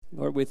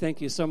Lord, we thank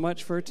you so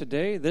much for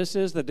today. This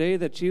is the day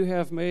that you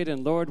have made,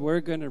 and Lord,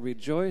 we're going to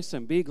rejoice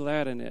and be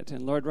glad in it.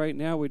 And Lord, right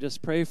now we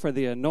just pray for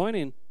the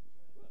anointing.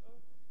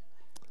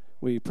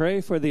 We pray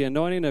for the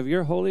anointing of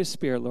your Holy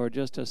Spirit, Lord,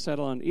 just to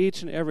settle on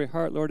each and every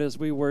heart, Lord, as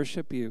we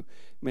worship you.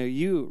 May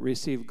you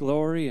receive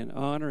glory and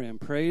honor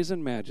and praise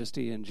and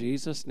majesty in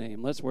Jesus'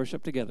 name. Let's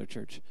worship together,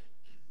 church.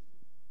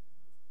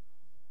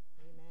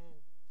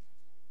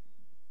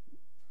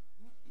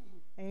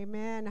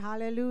 Amen.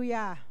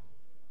 Hallelujah.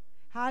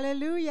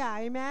 Hallelujah.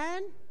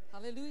 Amen.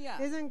 Hallelujah.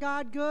 Isn't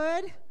God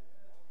good?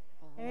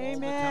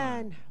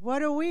 Amen.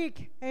 What a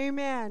week.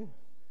 Amen.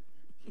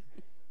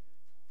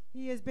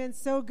 He has been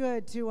so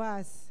good to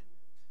us,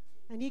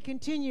 and he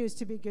continues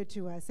to be good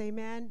to us.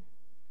 Amen.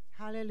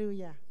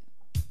 Hallelujah.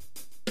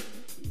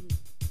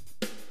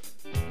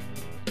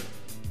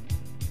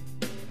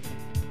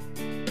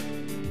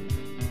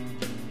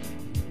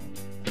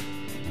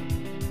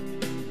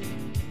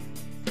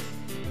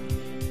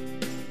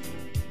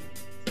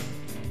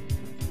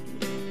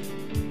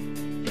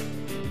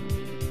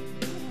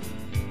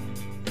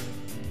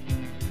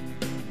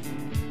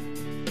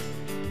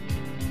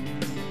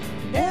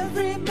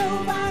 Every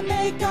move I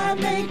make, I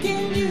make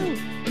in you.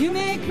 You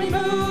make me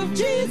move,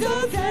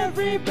 Jesus.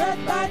 Every breath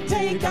I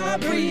take, I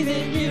breathe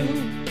in you.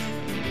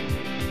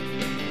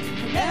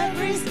 And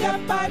every step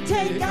I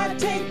take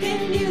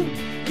in you.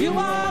 You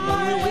are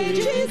my way,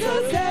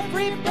 Jesus.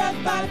 Every breath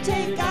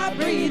I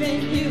breathe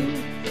in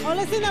you. Oh,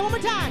 let's sing that one more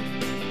time.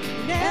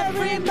 And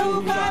every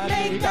move I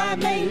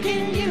make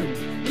in you.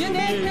 You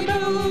make me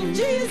move,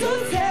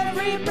 Jesus.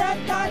 Every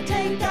breath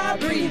I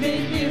breathe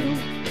in you.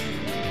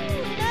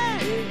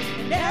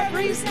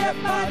 Every step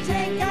I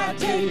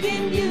take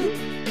in you.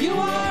 You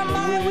are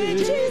my way,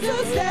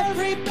 Jesus.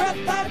 Every breath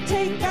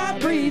I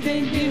breathe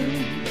in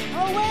you.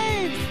 Oh,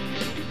 waves.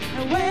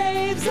 And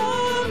waves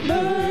of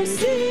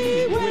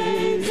mercy,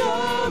 waves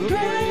of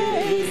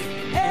grace.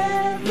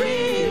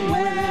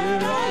 Everywhere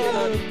I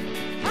look,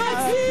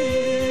 I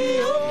see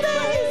your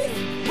face.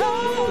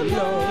 Your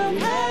love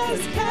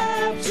has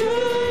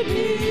captured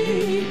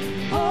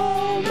me.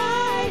 Oh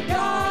my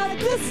God,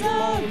 this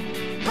love,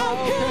 how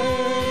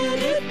can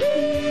it be?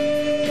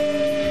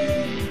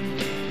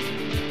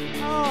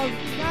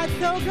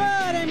 So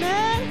good,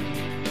 amen.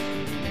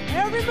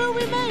 Every move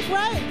we make,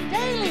 right?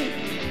 Daily.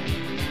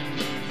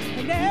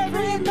 And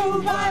every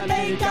move I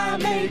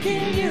make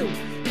in you.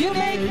 You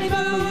make me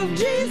move,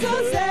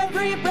 Jesus.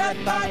 Every breath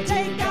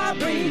I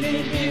breathe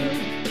in you.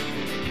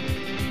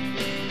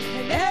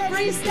 And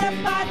every step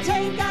I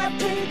take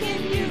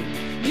in you.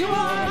 You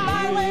are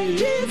my way,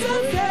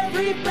 Jesus.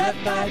 Every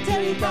breath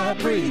I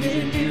breathe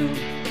in you.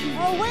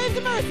 Oh, waves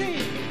of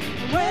mercy.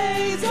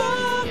 Waves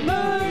of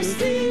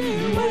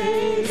mercy,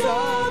 waves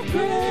of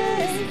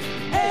grace.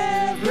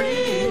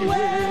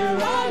 Everywhere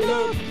I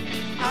look,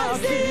 I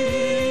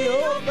see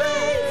your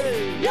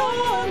face. Your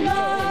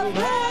love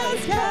has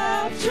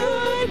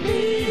captured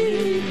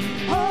me.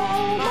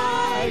 Oh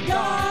my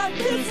God,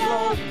 this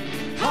love,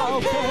 how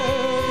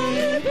can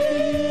it be?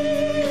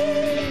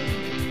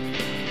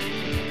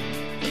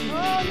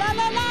 Oh, la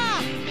la la.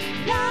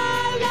 La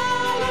la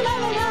la la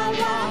la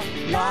la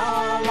la la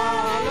la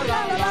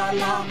la la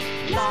la.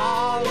 La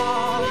la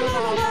la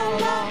la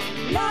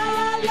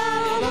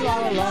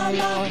la la la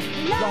la la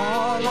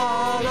la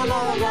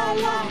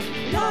la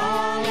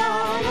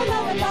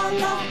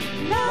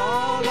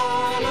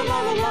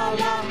la la la la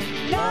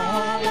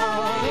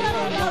la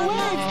la la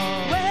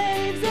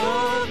waves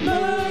of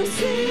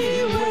mercy,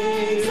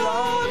 waves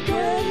of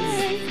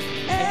grace.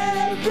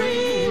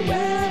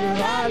 Everywhere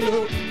I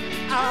look,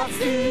 I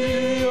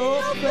see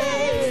your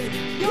face.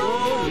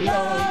 Your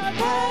love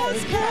has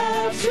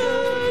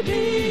captured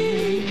me.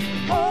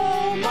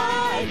 Oh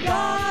my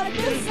God,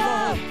 this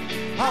love,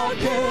 how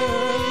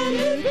can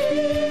it be?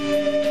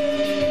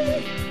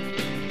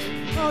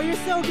 Oh, you're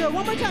so good.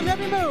 One more time,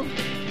 every move.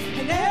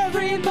 And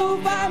every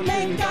move I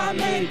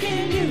make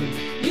in you.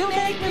 You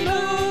make me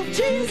move,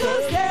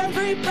 Jesus.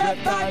 Every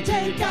breath I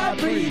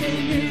breathe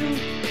in you.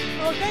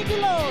 Oh, thank you,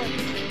 Lord.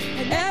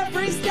 And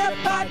every step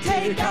I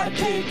take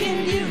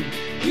in you.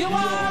 You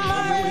are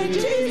my way,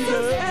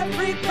 Jesus.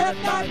 Every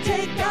breath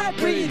I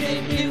breathe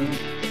in you.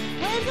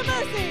 Waves of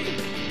mercy.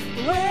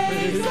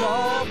 Waves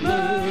of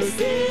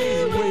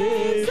mercy,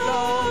 waves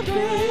of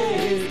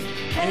grace.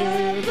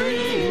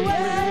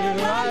 Everywhere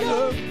I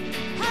look,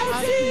 I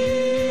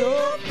see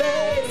your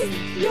face.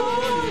 Your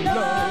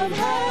love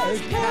has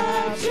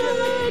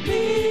captured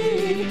me.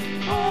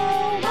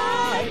 Oh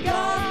my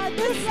God,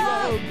 this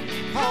love,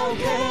 how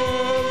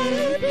can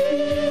it be?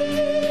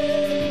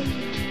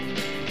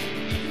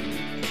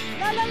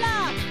 La la la.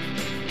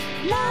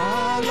 La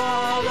la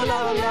la la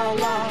la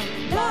la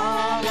la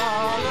la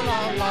la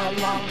la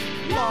la.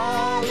 La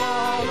la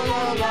la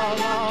la la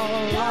la la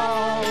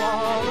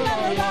la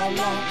la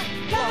la.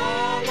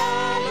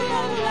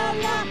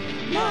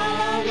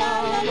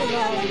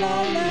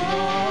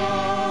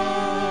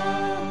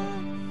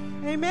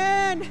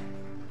 Amen.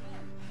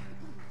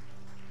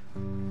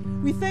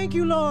 We thank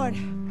you, Lord.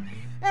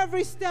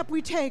 Every step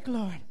we take,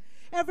 Lord.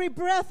 Every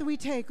breath we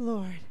take,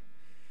 Lord.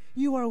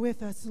 You are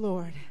with us,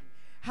 Lord.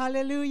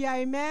 Hallelujah.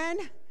 Amen.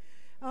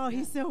 Oh,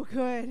 he's so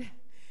good.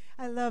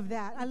 I love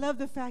that. I love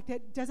the fact that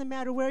it doesn't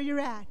matter where you're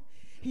at,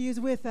 he is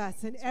with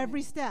us in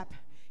every step.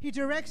 He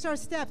directs our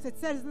steps. It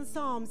says in the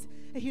Psalms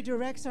that he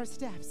directs our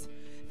steps.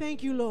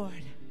 Thank you, Lord.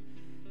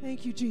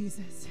 Thank you,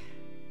 Jesus.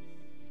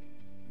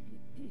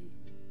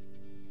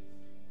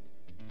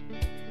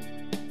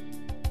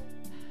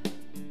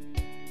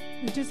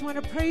 We just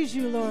want to praise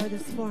you, Lord,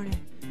 this morning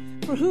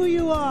for who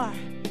you are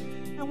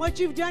and what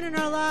you've done in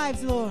our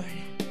lives, Lord.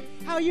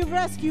 How you've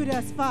rescued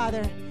us,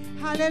 Father.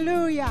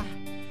 Hallelujah.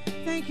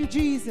 Thank you,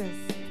 Jesus.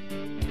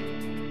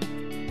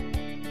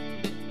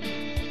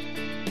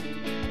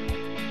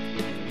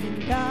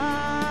 And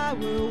I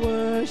will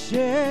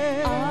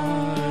worship.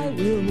 I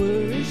will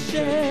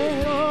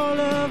worship All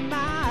of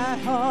my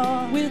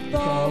heart. with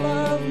all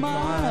of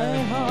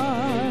my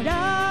heart. And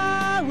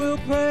I will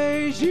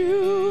praise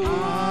you.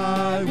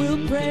 I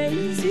will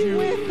praise you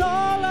With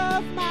all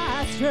of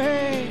my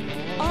strength.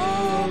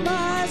 all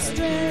my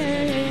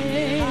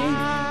strength.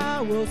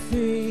 I will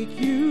seek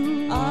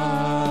you.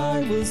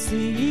 I will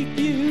seek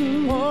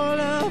you All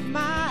of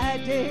my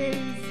days.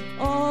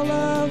 all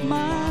of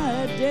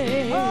my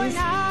days. Oh, and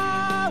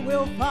I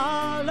will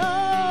follow.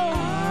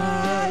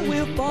 I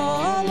will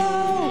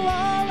follow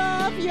all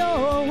of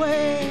your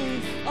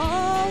ways.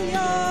 all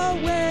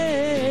your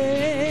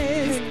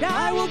ways. And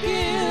I will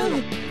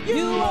give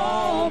you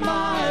all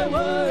my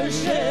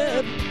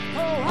worship.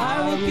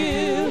 I will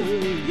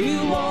give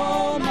you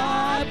all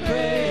my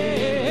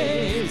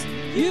praise.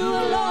 You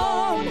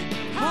alone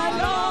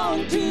I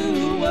long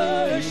to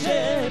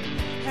worship,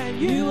 and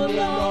you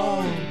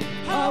alone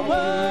are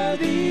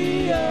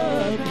worthy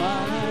of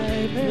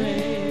my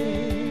praise.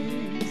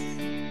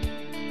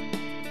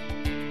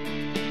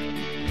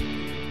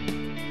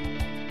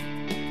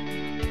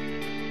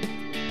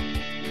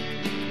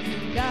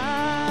 And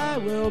I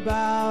will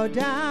bow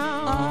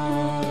down.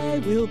 I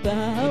will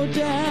bow And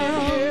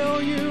down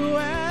hail you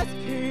as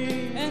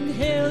King. and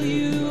hail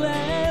you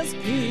as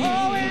King.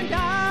 Oh, and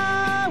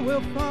I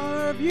will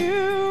serve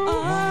you.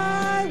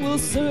 I will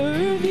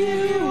serve Give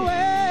you, you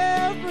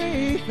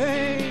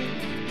everything.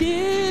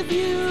 give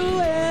you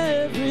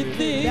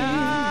everything. And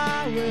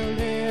I will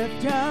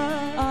lift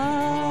up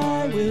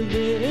I will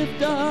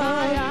lift my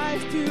up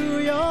eyes to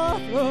your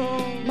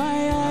throne.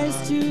 my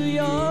eyes to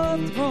your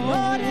throne.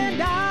 Lord,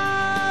 and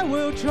I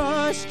will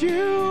trust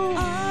you.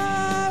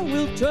 I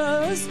will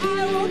trust you.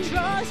 I will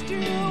trust you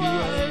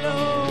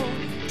alone.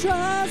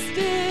 Trust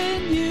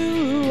in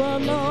you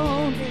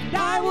alone. And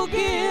I will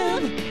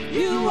give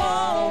you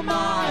all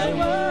my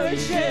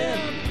worship.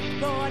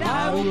 Lord,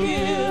 I will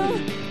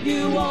give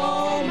you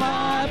all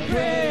my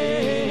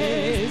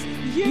praise.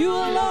 You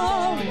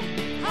alone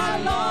I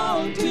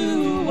long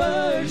to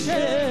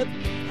worship,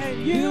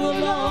 and you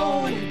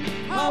alone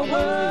are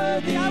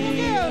worthy.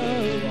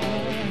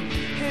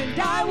 And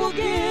I will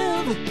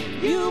give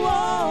you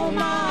all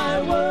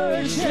my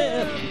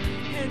worship,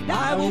 and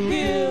I will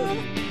give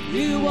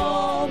you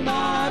all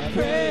my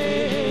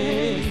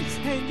praise.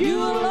 And you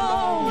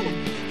alone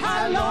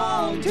I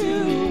long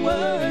to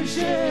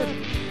worship,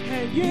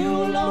 and you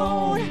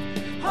alone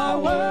are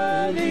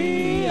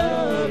worthy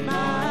of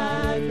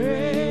my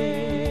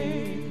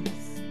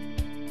praise.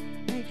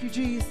 Thank you,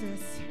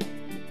 Jesus.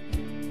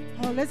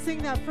 Oh, let's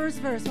sing that first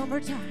verse one more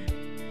time.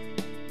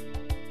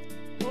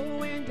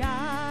 Oh, and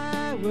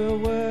I will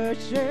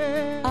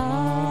worship.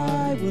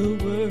 I will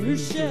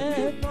worship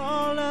With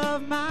all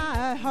of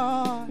my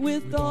heart.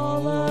 with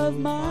all of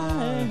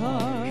my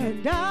heart.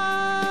 And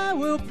I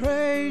will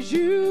praise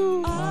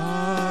you.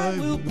 I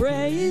will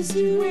praise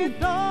you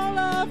With all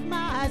of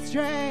my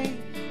strength.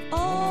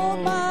 all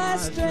my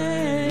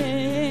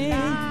strength.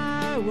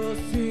 I will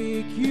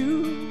seek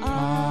you.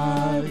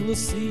 I will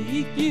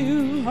seek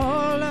you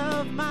All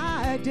of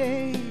my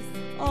days.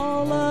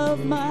 all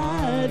of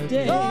my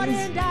days. Lord,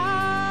 and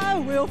I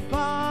will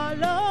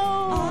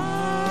follow.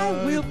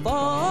 I will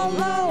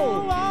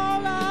follow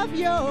all of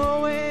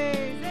your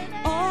ways.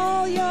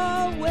 all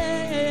your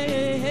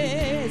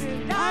ways.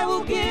 I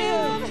will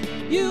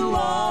give you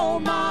all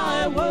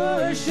my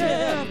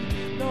worship.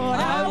 Lord,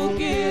 I will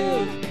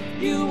give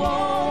you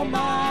all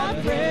my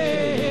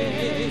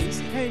praise.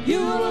 And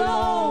you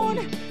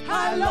alone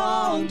I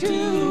long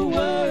to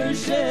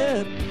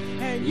worship,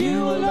 and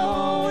you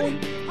alone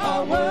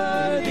are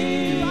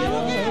worthy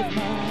of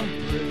my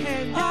praise.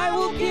 And I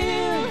will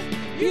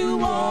give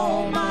you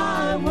all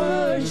my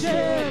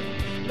worship.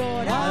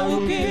 Lord, I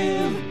will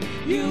give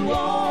you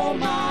all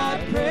my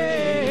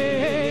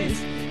praise.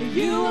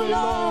 You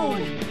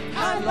alone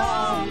I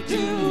long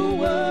to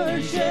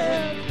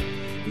worship.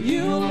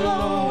 You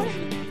alone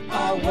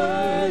are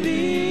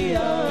worthy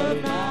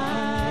of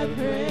my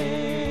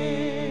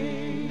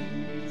praise.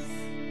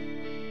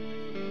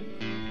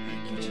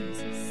 Thank you,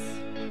 Jesus.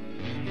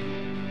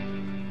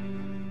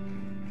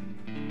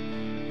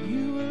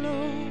 You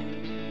alone.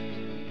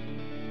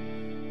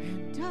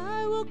 And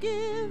I will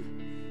give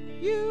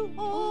you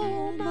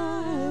all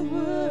my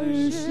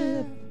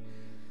worship.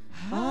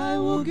 I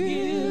will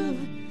give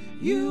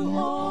you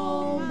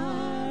all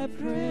my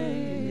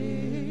praise.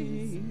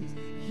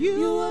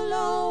 You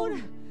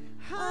alone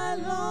I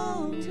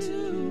long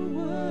to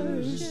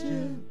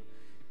worship.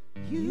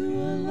 You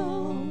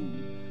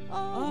alone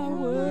are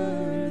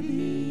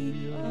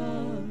worthy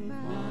of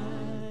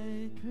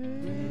my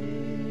praise.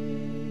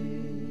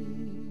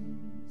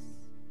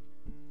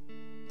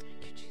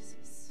 Thank you,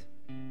 Jesus.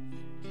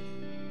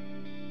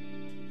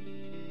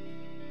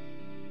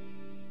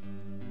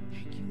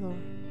 Thank you,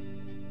 Lord.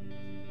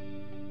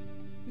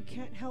 We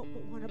can't help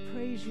but want to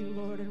praise you,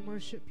 Lord, and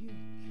worship you.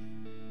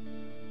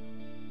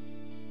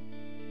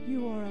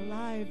 You are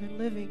alive and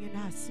living in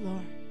us,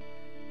 Lord.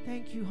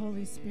 Thank you,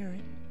 Holy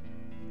Spirit,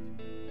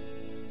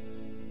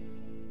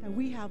 that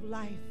we have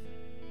life.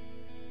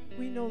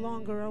 We no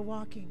longer are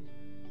walking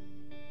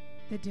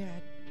the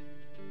dead,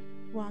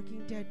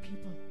 walking dead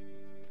people.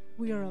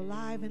 We are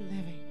alive and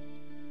living.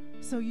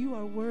 So you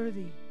are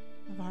worthy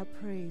of our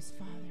praise,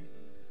 Father.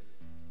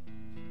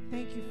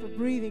 Thank you for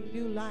breathing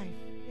new life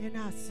in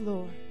us,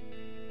 Lord.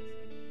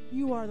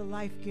 You are the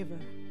life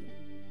giver.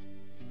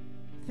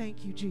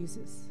 Thank you,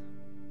 Jesus.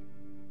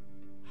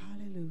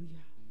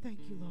 Hallelujah. Thank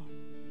you, Lord.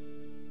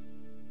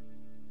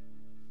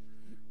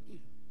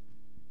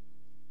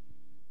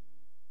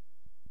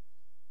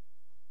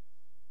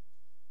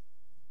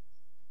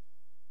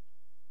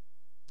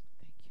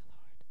 Thank you,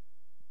 Lord.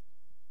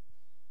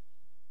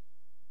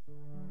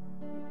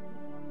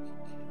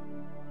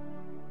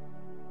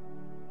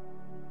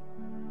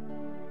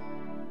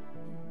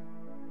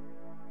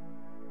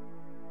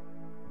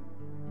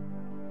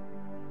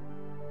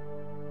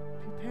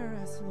 Prepare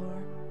us,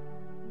 Lord.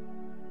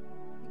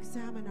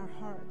 Examine our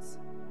hearts.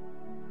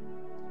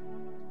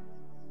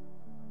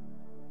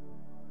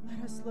 Let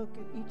us look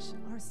at each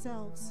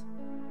ourselves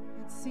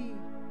and see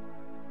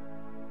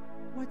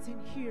what's in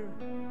here.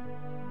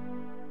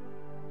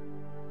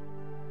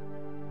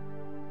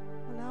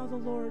 Allow the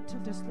Lord to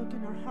just look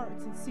in our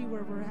hearts and see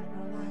where we're at in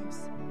our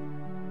lives.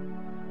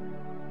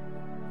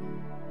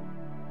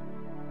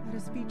 Let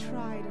us be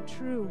tried and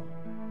true,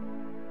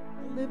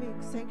 a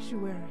living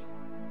sanctuary.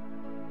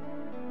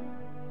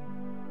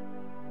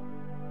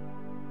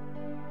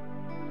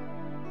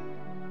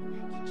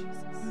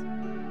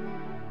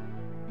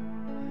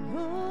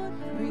 Lord,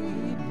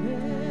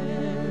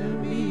 prepare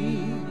me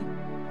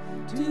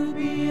to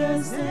be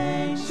a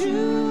sanctuary,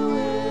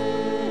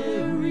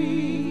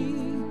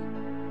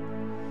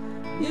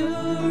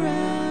 pure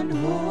and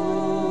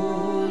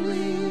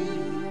holy,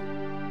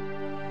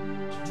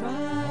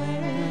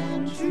 tried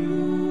and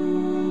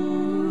true,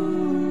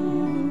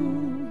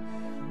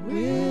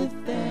 with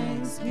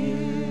thanksgiving.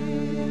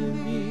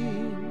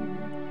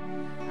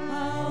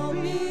 I'll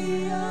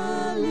be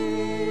a living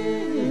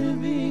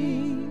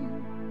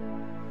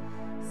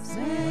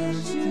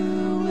sanctuary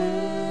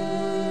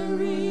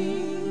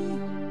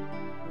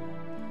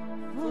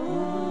for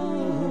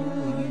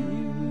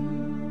you.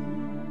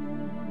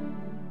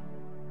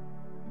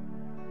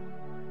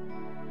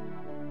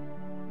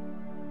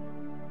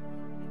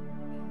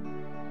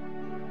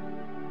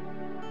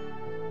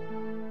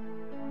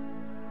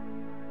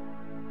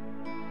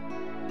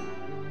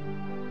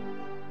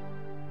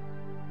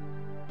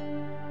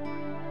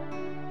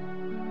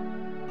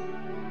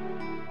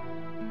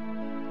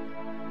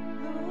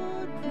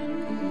 Lord,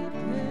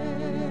 prepare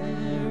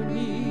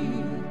me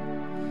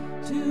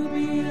to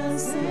be a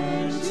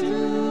sanctuary,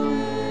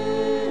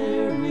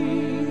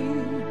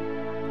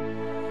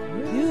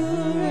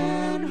 pure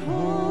and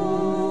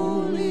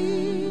holy,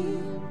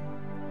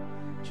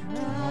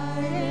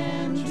 tried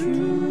and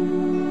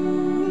true,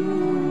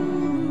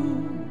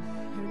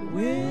 and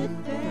with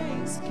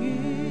thanksgiving,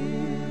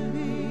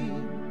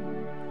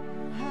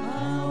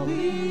 I'll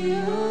be a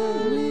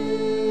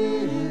living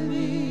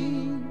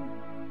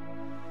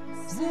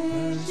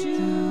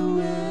sanctuary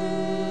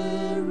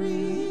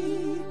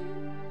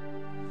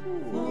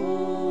for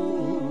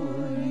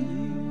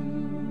you.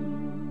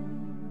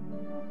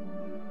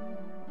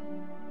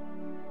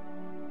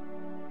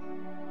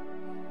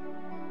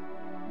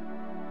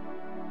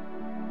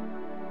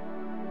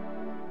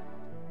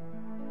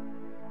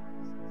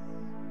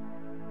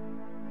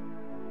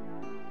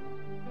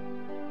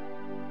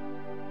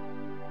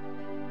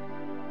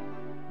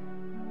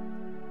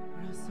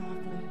 Real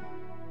softly.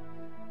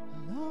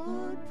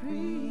 Lord,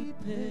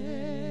 prepare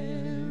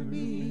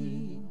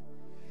me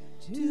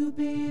to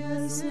be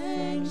a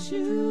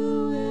sanctuary,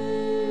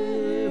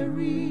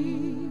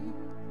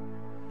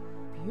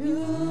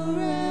 pure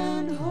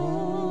and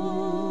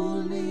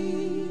holy,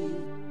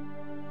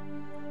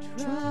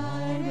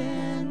 tried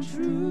and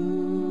true,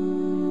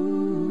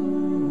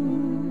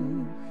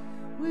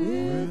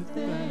 with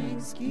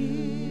thanksgiving.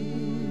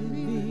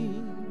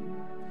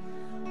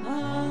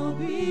 I'll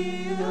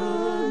be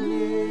a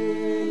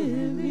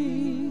living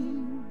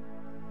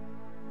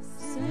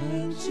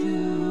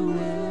sanctuary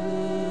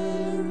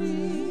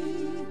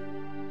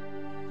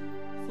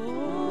for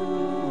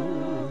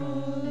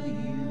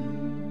you.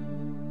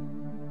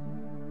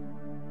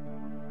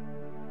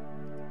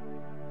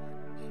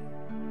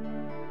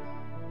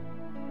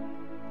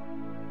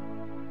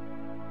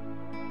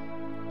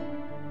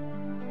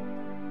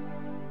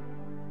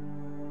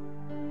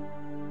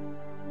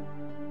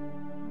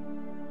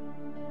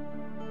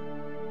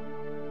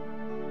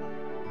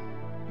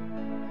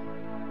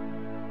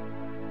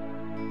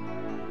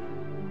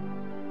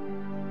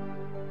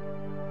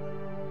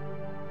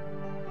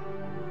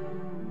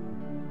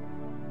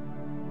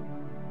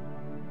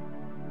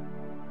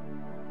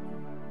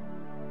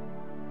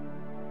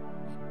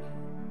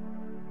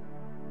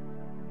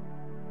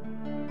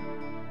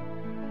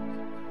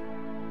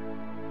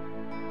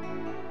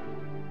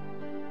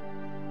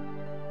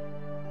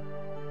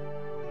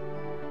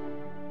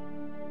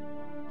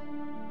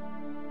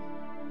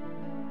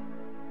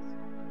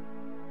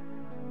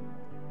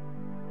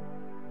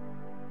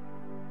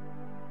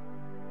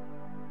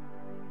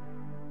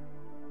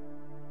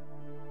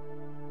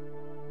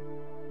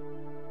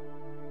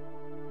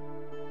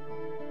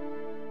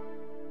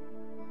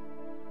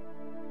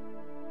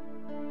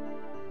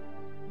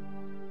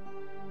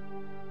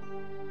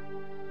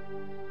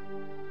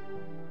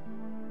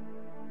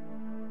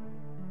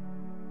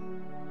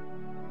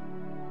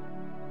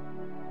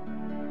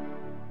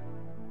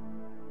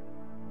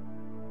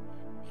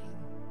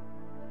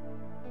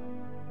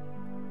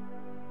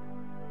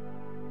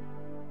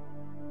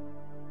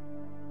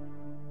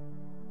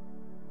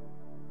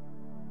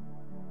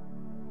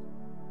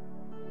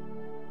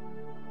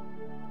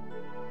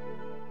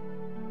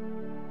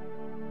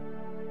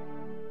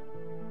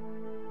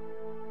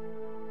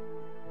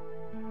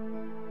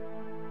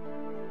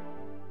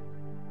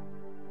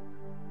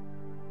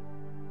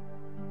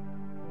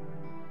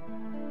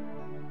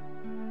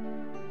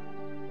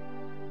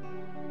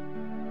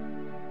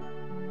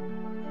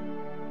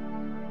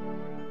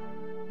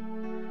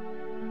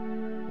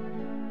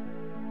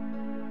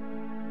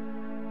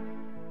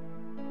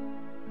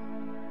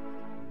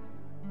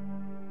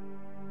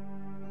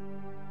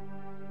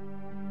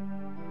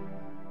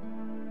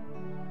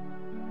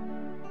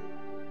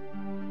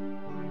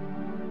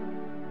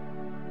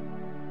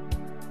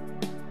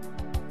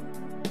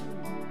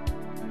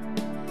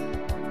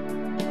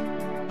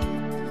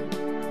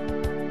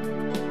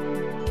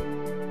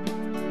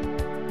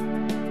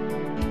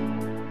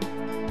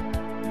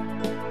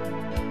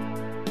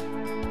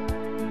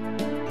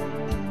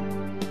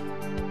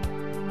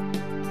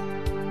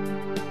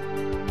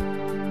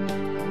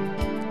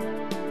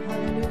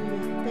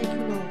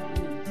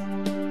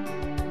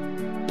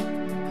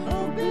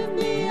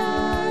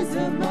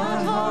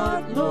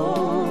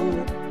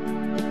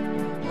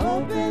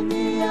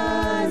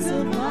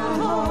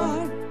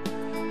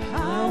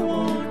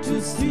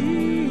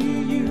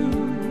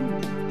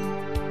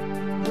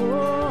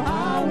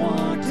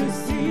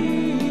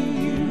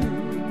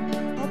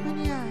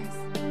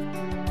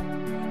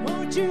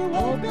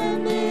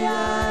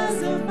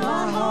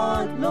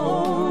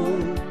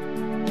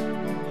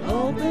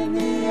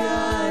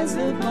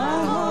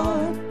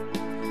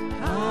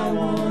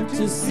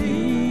 to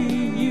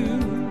see you.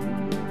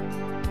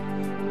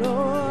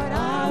 Lord,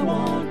 I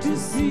want to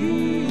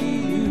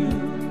see you.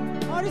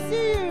 I want to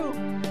see you.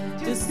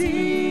 To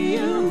see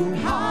you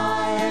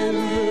high and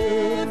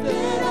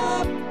lifted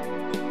up.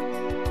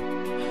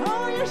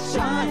 Oh, you're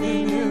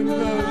Shining in the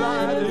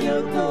light of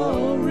your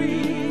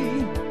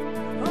glory.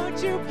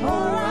 Won't you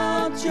Pour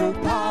out your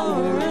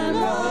power and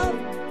love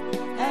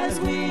as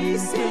we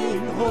sing,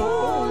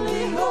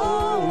 holy,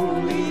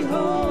 holy,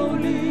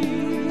 holy.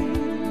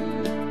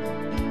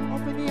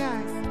 open the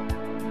eyes?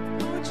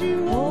 Won't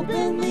you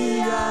Open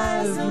the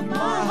eyes of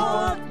my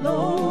heart,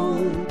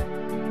 Lord.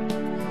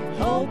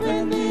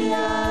 Open the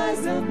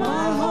eyes of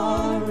my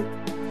heart.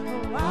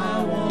 Oh,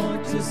 I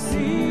want to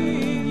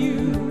see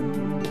you.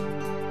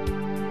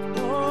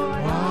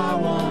 Lord, I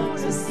want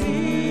to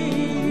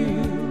see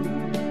you.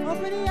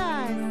 open the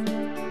eyes?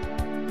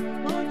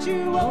 Won't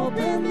you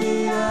Open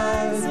the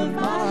eyes of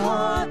my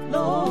heart,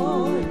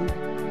 Lord.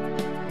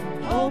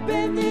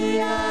 Open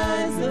the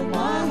eyes of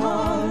my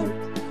heart.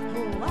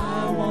 Oh,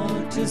 I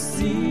want to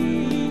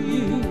see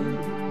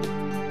you.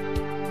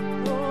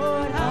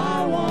 Lord,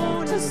 I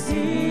want to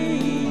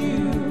see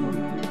you.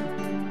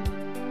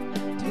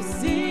 To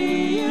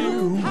see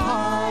you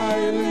high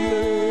and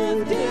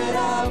lifted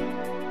up.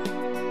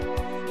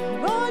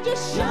 Lord, you're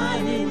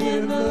Shining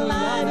in the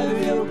light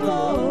of your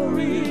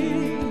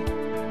glory.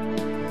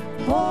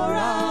 Pour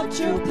out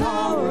your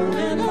power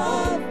and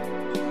love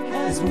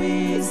as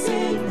we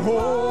sing,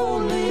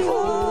 holy,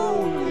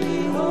 holy,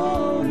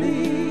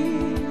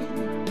 holy.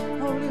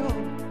 holy,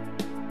 holy.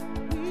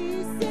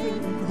 We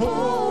sing,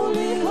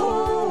 holy,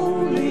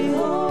 holy,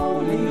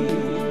 holy.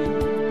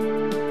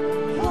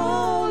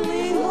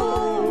 Holy,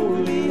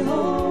 holy,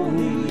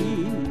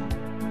 holy.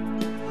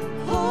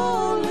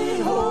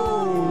 Holy,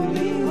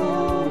 holy,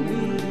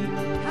 holy.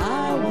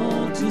 I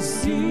want to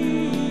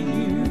see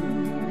you.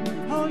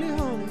 Holy,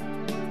 holy.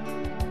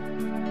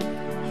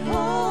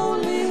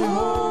 Holy,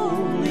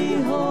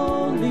 holy,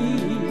 holy.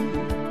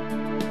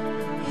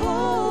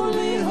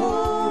 Holy,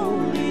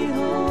 holy,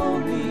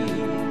 holy.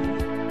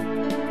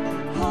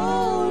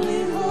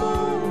 Holy,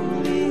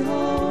 holy,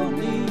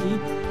 holy.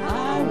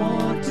 I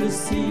want to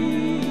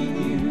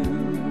see you.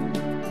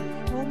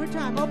 One more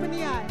time. Open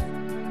the eyes.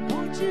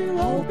 Won't you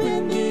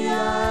Open the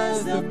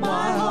eyes of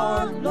my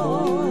heart,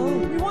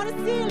 Lord. We want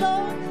to see,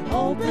 Lord.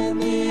 Open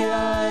the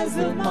eyes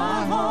of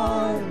my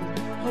heart.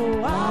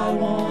 Oh, I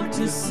want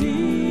to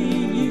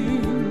see you.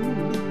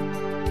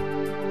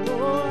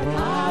 Lord,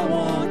 I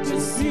want to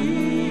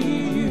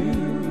see you.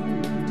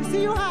 to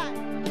see you high.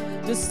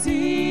 To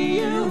see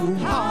you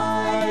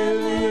high and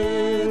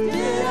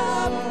lifted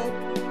up.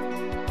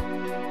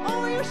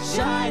 Oh, you're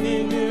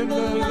Shining in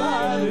the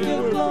light of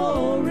your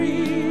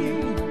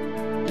glory.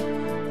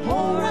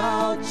 Pour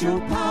out your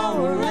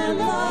power and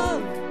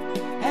love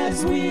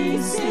as we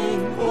sing,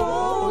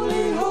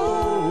 holy,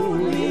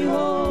 holy,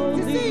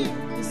 holy.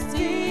 To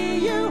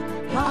see you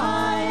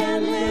high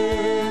and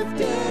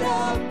lifted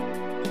up.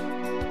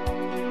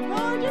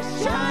 Lord, you're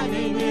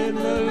Shining in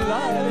the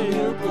light of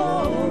your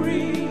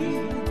glory.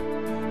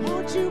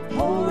 Won't you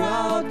Pour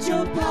out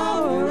your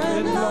power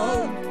and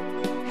love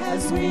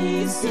as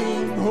we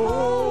sing,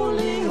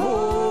 holy,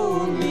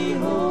 holy,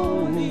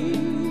 holy.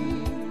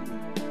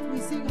 We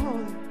sing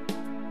holy.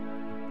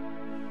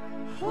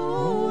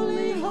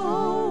 Holy,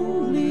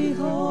 holy,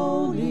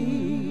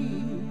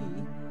 holy.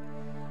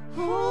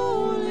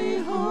 Holy,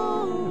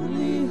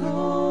 holy,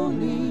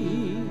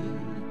 holy.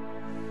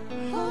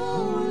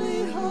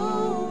 Holy,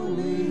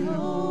 holy,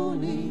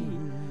 holy.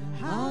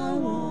 I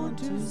want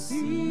to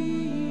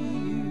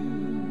see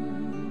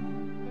you.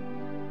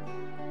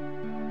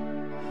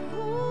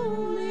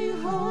 Holy,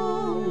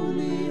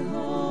 holy,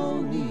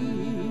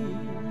 holy.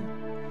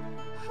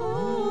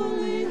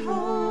 Holy,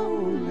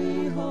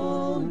 holy,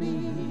 holy.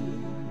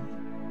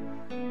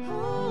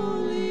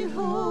 Holy,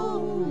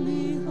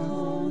 holy,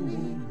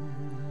 holy.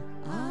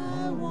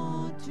 I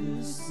want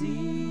to see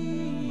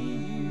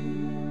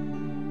you.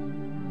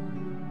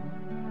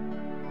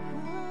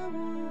 I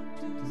want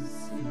to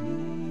see you.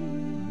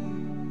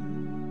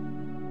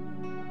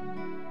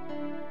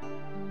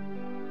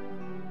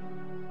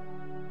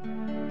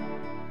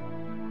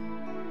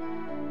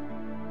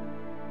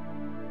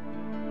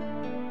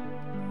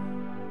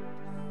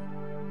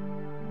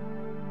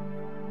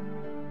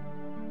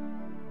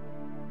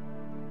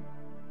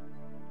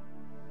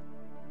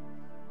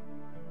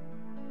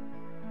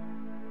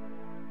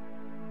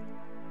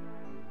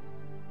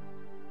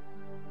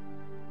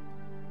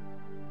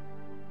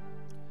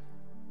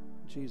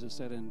 Jesus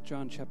said in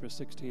John chapter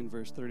 16,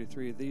 verse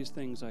 33, "These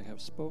things I have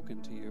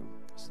spoken to you,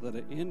 so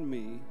that in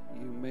me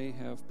you may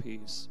have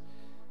peace.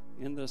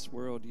 In this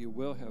world you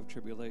will have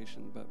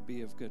tribulation, but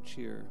be of good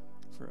cheer,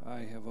 for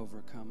I have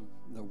overcome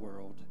the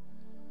world."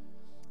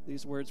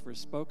 These words were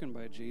spoken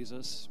by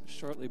Jesus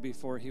shortly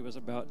before he was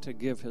about to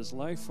give his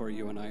life for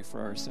you and I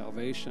for our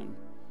salvation.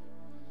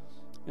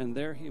 And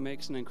there he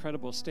makes an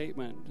incredible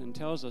statement and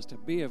tells us to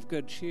be of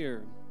good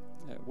cheer.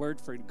 That word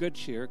for good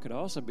cheer could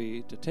also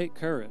be to take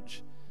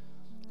courage.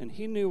 And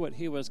he knew what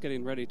he was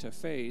getting ready to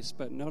face,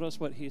 but notice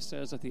what he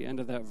says at the end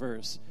of that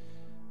verse.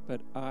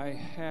 But I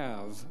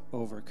have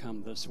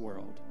overcome this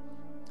world.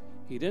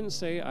 He didn't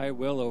say, I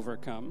will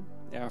overcome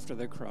after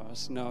the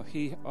cross. No,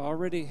 he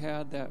already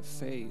had that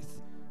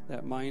faith,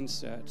 that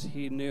mindset.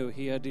 He knew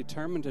he had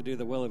determined to do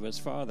the will of his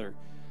Father.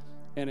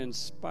 And in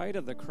spite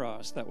of the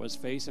cross that was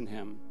facing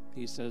him,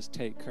 he says,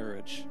 take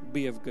courage,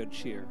 be of good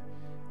cheer.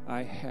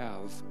 I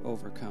have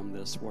overcome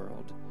this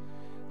world.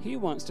 He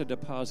wants to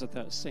deposit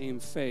that same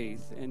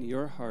faith in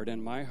your heart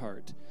and my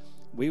heart.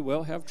 We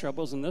will have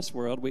troubles in this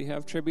world. We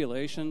have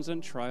tribulations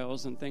and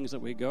trials and things that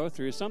we go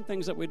through, some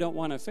things that we don't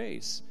want to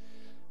face.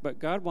 But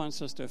God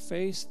wants us to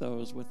face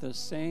those with the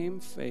same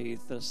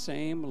faith, the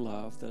same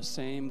love, the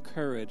same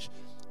courage,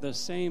 the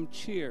same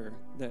cheer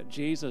that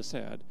Jesus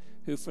had,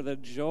 who for the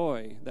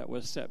joy that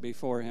was set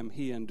before him,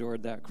 he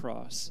endured that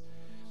cross.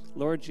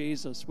 Lord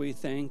Jesus, we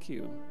thank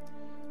you,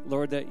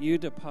 Lord, that you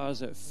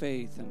deposit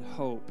faith and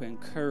hope and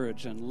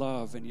courage and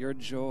love and your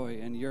joy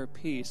and your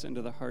peace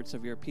into the hearts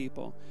of your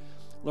people.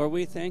 Lord,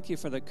 we thank you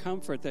for the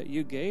comfort that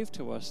you gave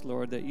to us,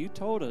 Lord, that you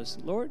told us,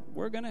 Lord,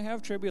 we're going to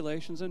have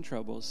tribulations and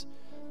troubles.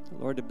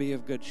 Lord, to be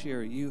of good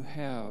cheer, you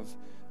have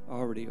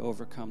already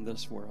overcome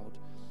this world.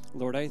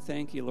 Lord, I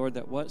thank you, Lord,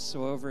 that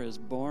whatsoever is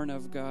born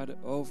of God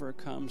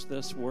overcomes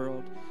this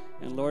world.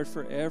 And Lord,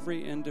 for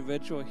every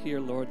individual here,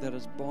 Lord, that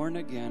is born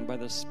again by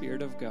the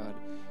Spirit of God,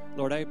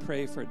 Lord, I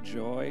pray for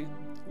joy.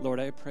 Lord,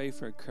 I pray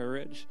for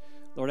courage.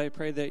 Lord, I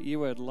pray that you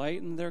would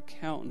lighten their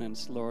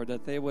countenance, Lord,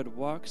 that they would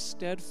walk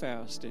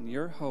steadfast in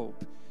your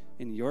hope,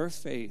 in your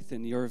faith,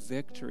 in your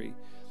victory.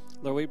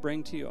 Lord, we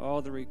bring to you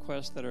all the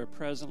requests that are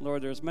present.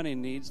 Lord, there's many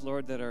needs,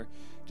 Lord, that are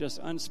just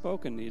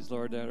unspoken needs,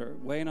 Lord, that are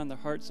weighing on the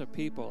hearts of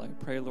people. I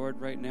pray, Lord,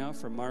 right now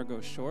for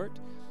Margot Short.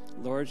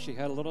 Lord, she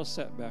had a little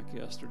setback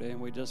yesterday, and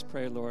we just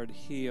pray, Lord,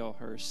 heal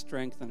her,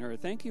 strengthen her.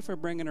 Thank you for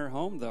bringing her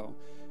home, though.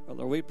 But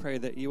Lord, we pray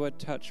that you would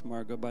touch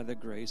Margot by the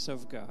grace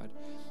of God.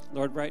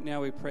 Lord, right now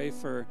we pray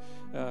for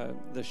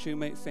the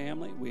Shoemate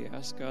family. We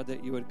ask, God,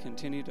 that you would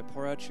continue to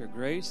pour out your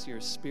grace, your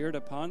Spirit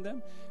upon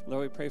them.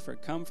 Lord, we pray for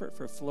comfort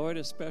for Floyd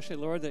especially,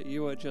 Lord, that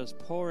you would just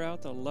pour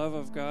out the love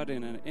of God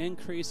in an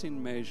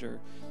increasing measure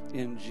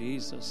in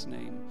Jesus'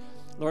 name.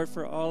 Lord,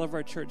 for all of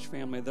our church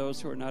family,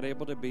 those who are not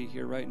able to be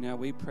here right now,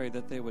 we pray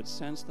that they would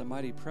sense the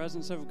mighty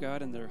presence of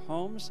God in their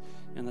homes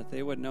and that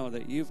they would know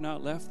that you've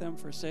not left them,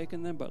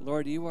 forsaken them, but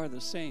Lord, you are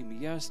the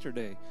same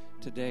yesterday,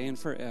 today, and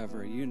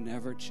forever. You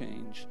never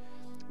change.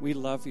 We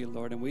love you,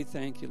 Lord, and we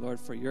thank you, Lord,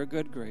 for your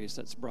good grace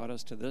that's brought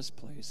us to this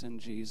place. In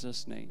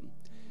Jesus' name,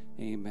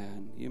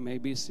 amen. You may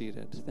be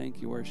seated.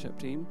 Thank you, worship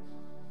team.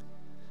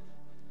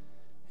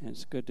 And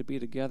it's good to be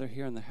together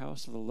here in the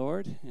house of the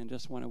Lord, and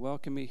just want to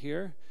welcome you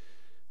here.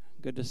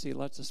 Good to see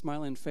lots of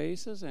smiling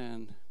faces,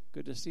 and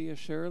good to see you,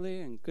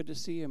 Shirley, and good to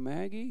see you,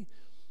 Maggie,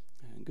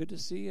 and good to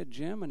see you,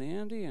 Jim and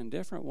Andy, and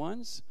different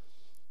ones.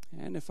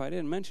 And if I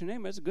didn't mention your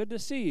name, it's good to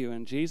see you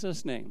in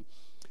Jesus' name.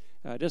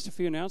 Just a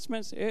few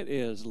announcements. It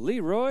is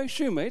Leroy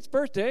Shoemate's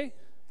birthday.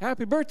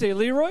 Happy birthday,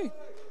 Leroy.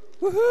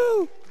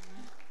 Woohoo!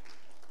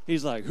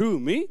 He's like, who,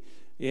 me?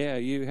 Yeah,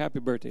 you. Happy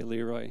birthday,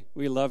 Leroy.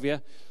 We love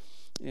you.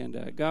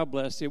 And God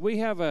bless you. We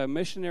have a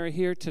missionary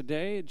here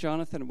today,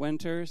 Jonathan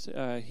Winters.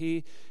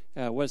 He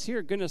was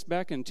here, goodness,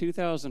 back in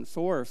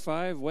 2004 or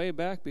 5, way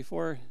back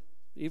before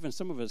even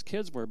some of his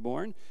kids were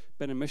born.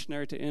 Been a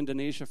missionary to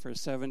Indonesia for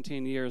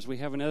 17 years. We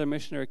have another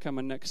missionary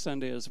coming next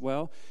Sunday as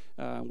well.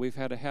 We've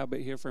had a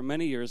habit here for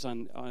many years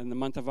on the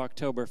month of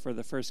October for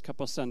the first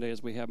couple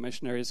Sundays we have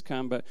missionaries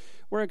come. But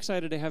we're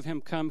excited to have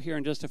him come here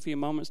in just a few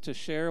moments to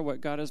share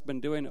what God has been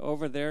doing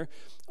over there.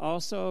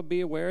 Also,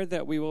 be aware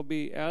that we will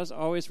be, as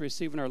always,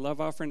 receiving our love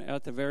offering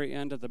at the very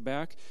end at the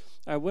back.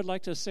 I would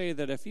like to say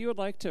that if you would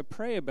like to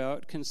pray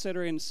about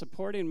considering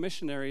supporting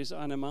missionaries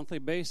on a monthly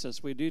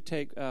basis, we do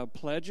take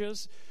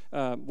pledges.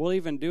 We'll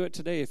even do it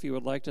today if you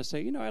would like to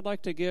say, I'd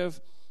like to give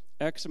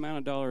X amount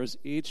of dollars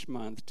each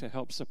month to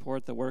help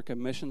support the work of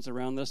missions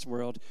around this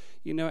world.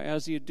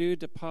 As you do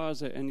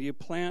deposit and you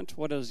plant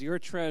what is your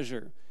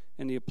treasure,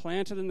 and you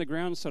plant it in the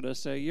ground, so to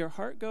say, your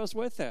heart goes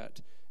with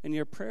that, and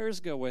your prayers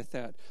go with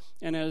that.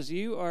 And as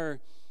you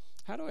are,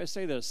 how do I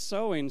say this,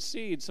 sowing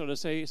seed, so to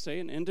say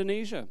in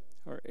Indonesia,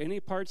 or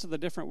any parts of the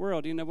different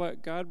world, you know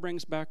what? God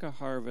brings back a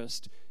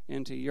harvest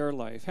into your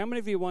life. How many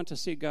of you want to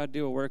see God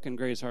do a work in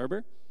Grays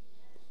Harbor?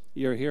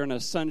 You're here on a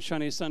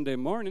sunshiny Sunday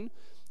morning.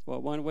 Well,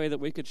 one way that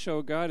we could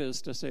show God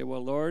is to say,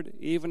 well, Lord,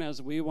 even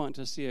as we want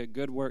to see a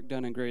good work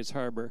done in Grays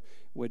Harbor,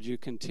 would you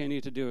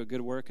continue to do a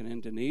good work in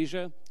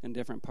Indonesia and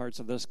different parts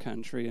of this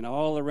country and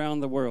all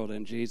around the world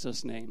in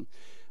Jesus' name?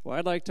 Well,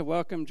 I'd like to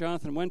welcome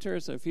Jonathan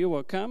Winters. If you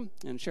will come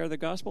and share the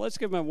gospel. Let's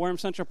give him a warm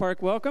Central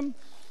Park welcome.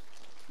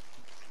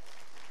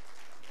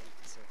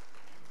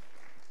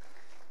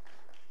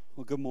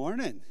 Well, good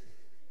morning.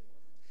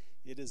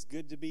 It is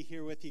good to be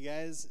here with you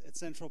guys at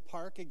Central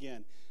Park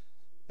again.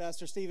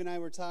 Pastor Steve and I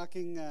were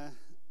talking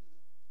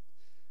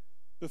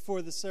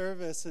before the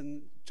service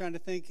and trying to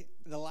think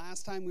the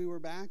last time we were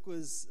back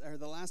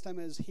the last time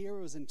I was here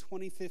was in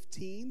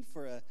 2015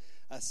 for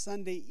a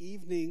Sunday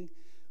evening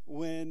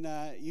when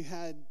you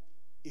had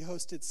he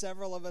hosted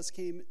several of us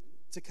came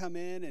to come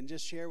in and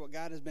just share what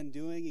God has been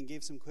doing and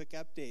gave some quick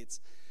updates.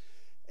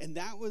 And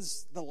that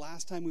was the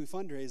last time we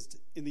fundraised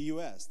in the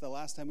U.S., the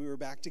last time we were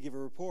back to give a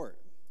report.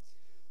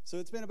 So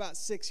it's been about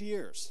 6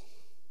 years.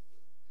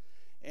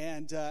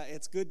 And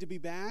it's good to be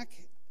back.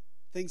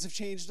 Things have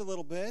changed a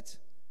little bit,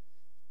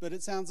 but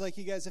it sounds like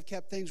you guys have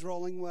kept things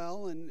rolling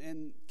well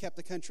and kept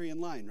the country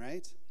in line,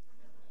 right?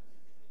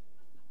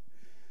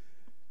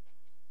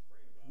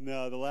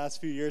 No, the last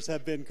few years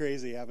have been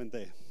crazy, haven't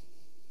they?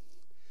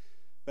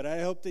 But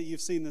I hope that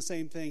you've seen the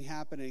same thing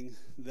happening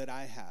that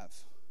I have.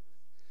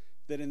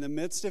 That in the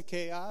midst of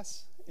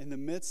chaos, in the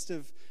midst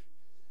of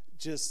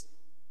just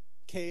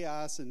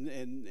chaos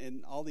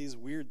and all these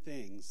weird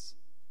things,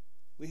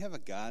 we have a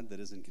God that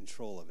is in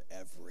control of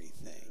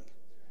everything.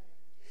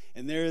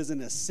 And there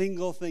isn't a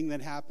single thing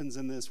that happens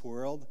in this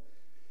world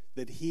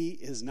that he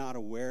is not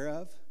aware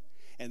of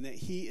and that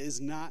he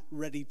is not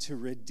ready to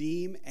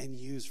redeem and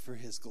use for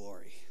his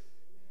glory.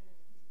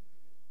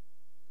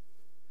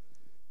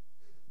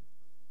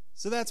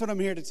 So that's what I'm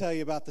here to tell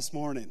you about this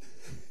morning.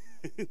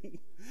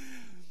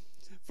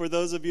 For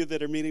those of you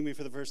that are meeting me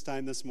for the first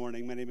time this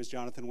morning, my name is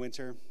Jonathan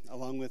Winter.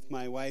 Along with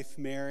my wife,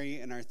 Mary,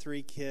 and our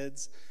 3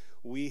 kids,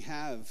 we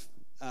have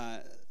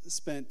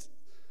spent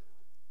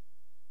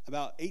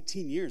about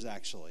 18 years,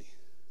 actually,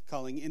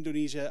 calling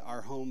Indonesia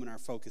our home and our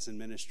focus in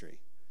ministry.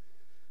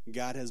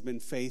 God has been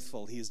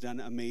faithful. He's done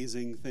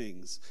amazing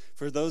things.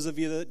 For those of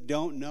you that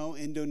don't know,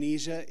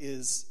 Indonesia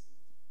is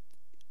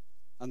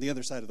on the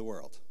other side of the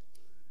world.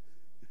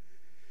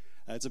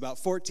 It's about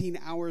 14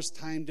 hours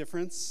time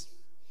difference.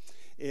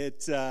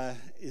 It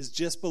is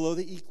just below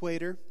the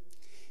equator.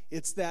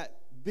 It's that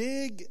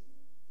big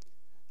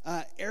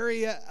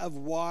area of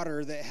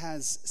water that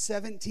has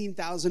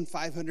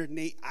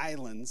 17,508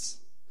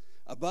 islands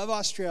above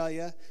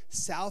Australia,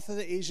 south of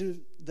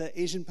the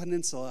Asian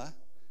Peninsula.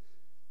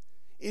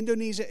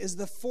 Indonesia is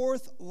the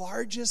 4th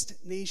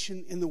largest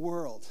nation in the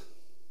world.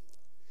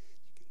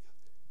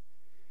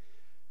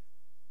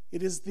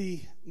 It is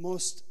the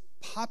most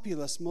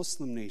populous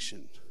Muslim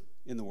nation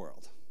in the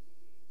world.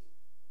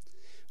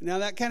 Now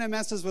that kind of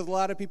messes with a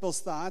lot of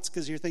people's thoughts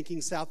because you're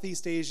thinking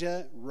Southeast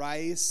Asia,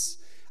 rice,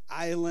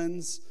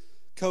 islands,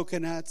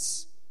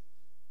 coconuts,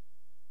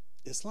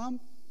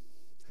 Islam?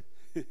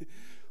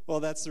 Well,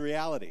 that's the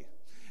reality.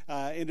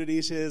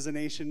 Indonesia is a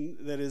nation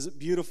that is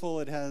beautiful.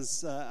 It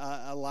has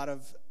a lot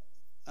of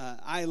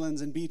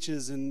islands and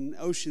beaches and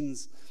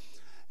oceans.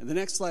 And the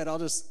next slide, I'll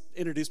just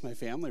introduce my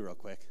family real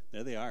quick.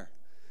 There they are.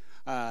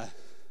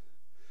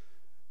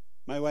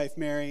 My wife,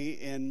 Mary,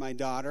 and my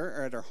daughter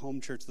are at our home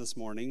church this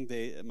morning.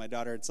 My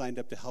daughter had signed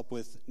up to help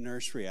with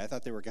nursery. I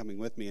thought they were coming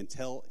with me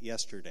until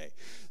yesterday.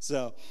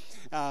 So,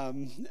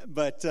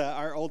 but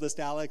our oldest,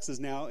 Alex,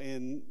 is now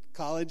in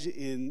college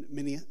in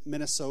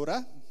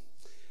Minnesota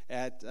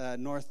at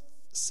North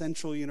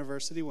Central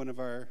University, one of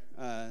our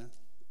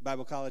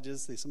Bible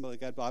colleges, the Assembly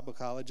of God Bible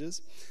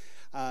colleges.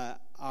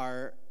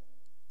 Our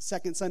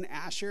second son,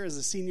 Asher, is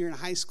a senior in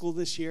high school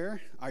this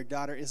year. Our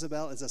daughter,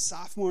 Isabel, is a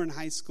sophomore in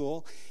high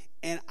school.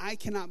 And I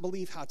cannot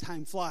believe how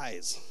time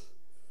flies.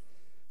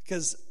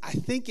 Because I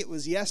think it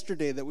was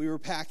yesterday that we were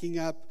packing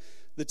up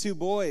the 2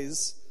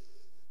 boys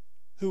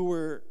who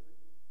were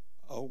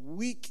a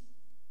week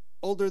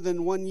older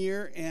than 1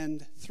 year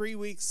and 3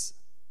 weeks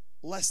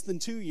less than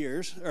 2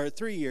 years, or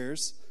 3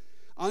 years,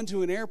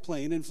 onto an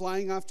airplane and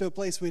flying off to a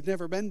place we'd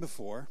never been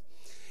before.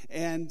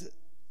 And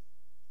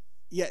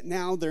yet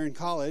now they're in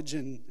college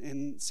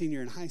and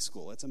senior in high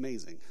school. It's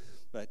amazing.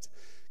 But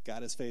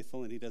God is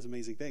faithful and he does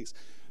amazing things.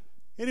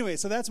 Anyway,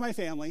 so that's my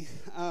family,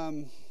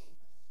 and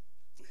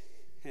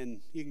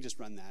you can just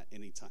run that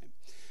anytime.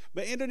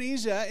 But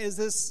Indonesia is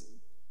this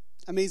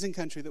amazing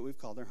country that we've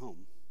called our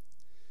home.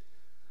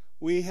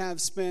 We have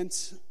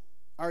spent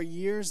our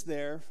years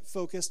there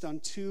focused on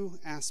 2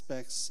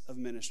 aspects of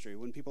ministry.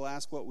 When people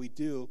ask what we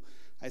do,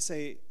 I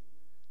say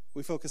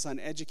we focus on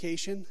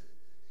education,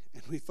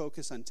 and we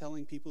focus on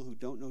telling people who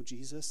don't know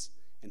Jesus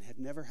and have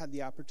never had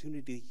the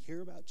opportunity to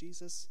hear about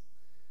Jesus.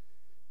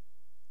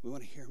 We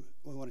want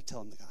to tell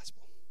them the gospel.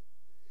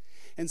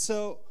 And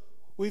so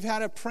we've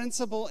had a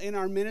principle in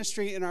our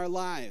ministry, in our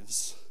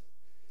lives.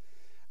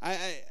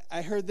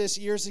 I heard this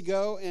years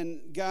ago,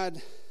 and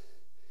God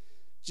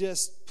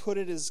just put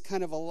it as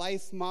kind of a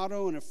life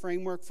motto and a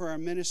framework for our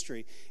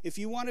ministry. If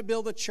you want to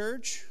build a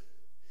church,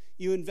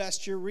 you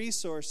invest your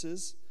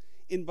resources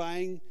in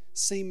buying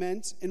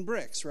cement and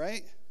bricks,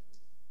 right?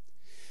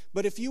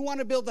 But if you want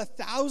to build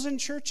 1,000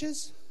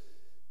 churches,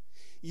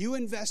 you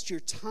invest your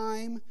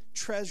time,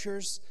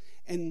 treasures,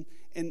 and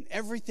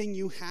everything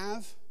you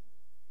have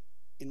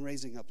in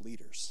raising up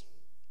leaders.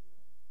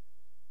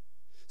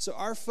 So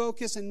our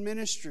focus in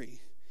ministry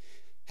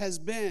has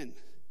been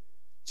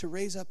to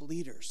raise up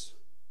leaders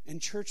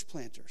and church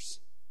planters,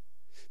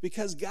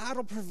 because God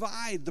will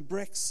provide the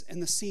bricks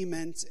and the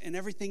cement and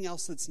everything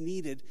else that's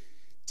needed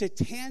to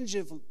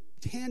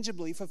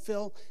tangibly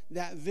fulfill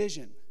that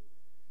vision.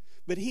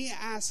 But he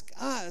asks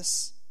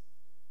us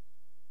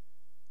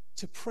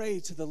to pray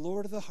to the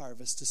Lord of the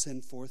harvest to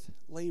send forth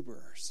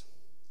laborers.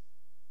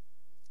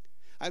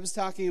 I was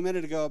talking a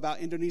minute ago about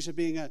Indonesia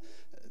being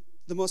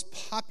the most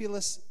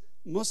populous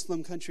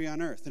Muslim country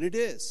on earth, and it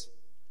is.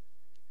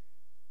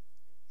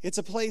 It's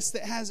a place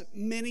that has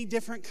many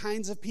different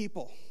kinds of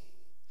people.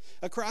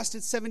 Across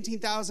its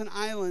 17,000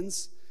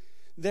 islands,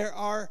 there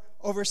are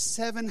over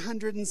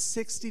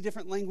 760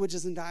 different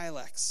languages and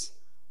dialects.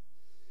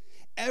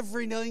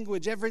 Every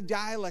language, every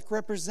dialect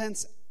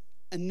represents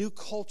a new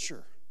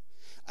culture,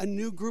 a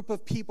new group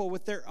of people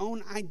with their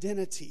own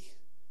identity.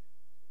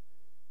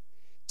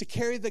 To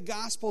carry the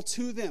gospel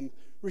to them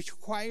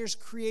requires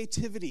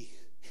creativity.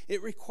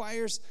 It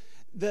requires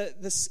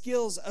the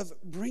skills of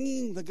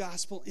bringing the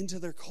gospel into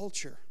their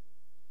culture.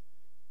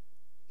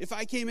 If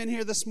I came in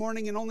here this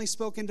morning and only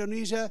spoke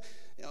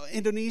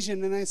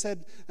Indonesian, and I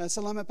said,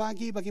 "Selamat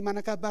pagi,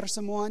 bagaimana kabar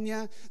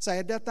semuanya?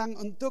 Saya datang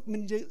untuk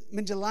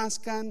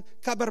menjelaskan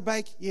kabar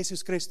baik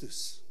Yesus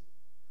Kristus."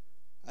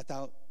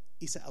 Atau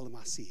Isa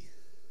Al-Masih.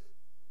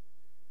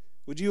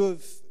 Would you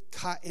have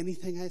caught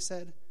anything I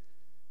said?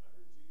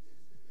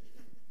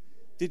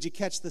 Did you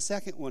catch the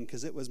second one?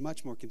 Because it was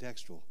much more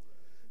contextual.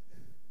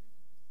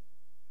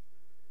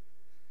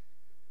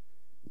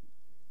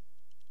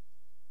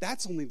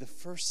 That's only the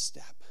first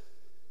step.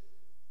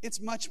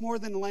 It's much more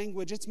than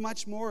language. It's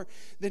much more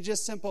than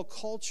just simple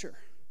culture.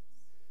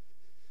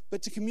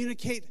 But to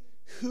communicate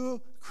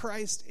who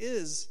Christ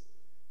is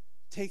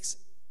takes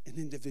an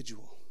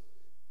individual.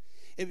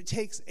 It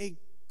takes a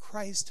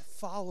Christ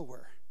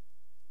follower.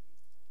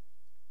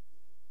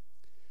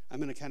 I'm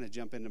going to kind of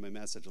jump into my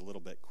message a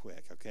little bit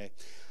quick, okay?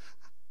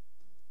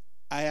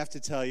 I have to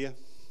tell you,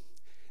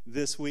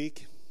 this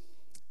week,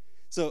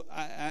 so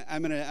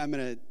I'm going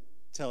to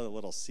tell a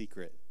little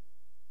secret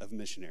of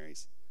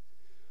missionaries.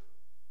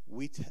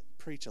 We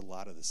preach a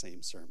lot of the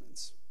same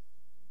sermons,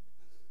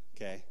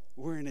 okay?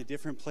 We're in a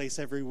different place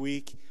every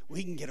week.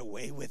 We can get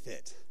away with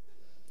it.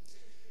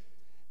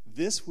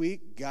 This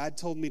week, God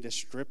told me to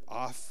strip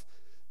off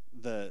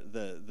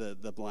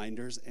the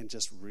blinders and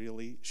just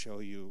really show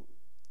you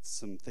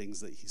some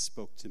things that he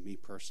spoke to me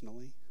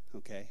personally,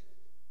 okay?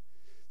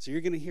 So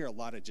you're going to hear a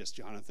lot of just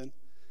Jonathan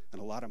and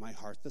a lot of my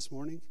heart this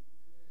morning.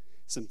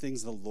 Some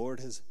things the Lord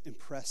has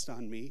impressed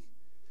on me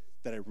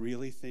that I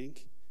really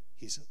think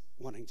he's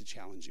wanting to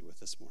challenge you with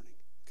this morning,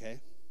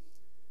 okay?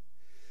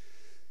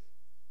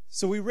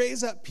 So we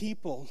raise up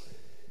people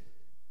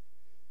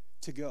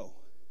to go.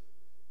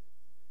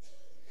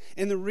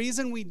 And the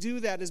reason we do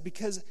that is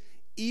because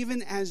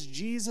even as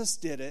Jesus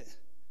did it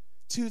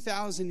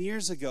 2,000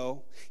 years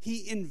ago,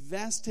 he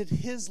invested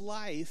his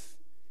life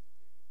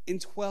in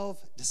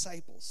 12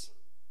 disciples.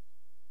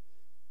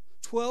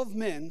 12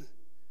 men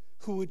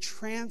who would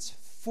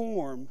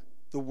transform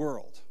the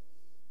world.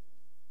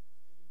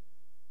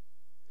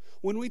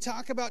 When we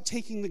talk about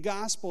taking the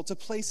gospel to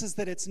places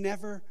that it's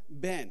never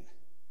been,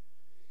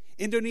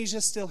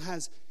 Indonesia still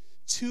has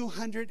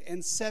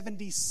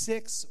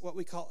 276 what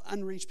we call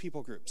unreached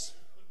people groups.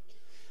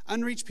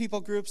 Unreached people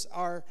groups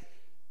are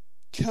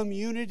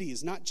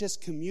communities, not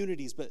just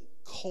communities, but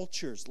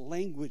cultures,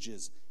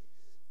 languages,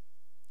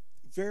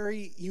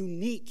 very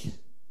unique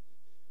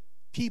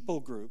people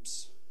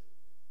groups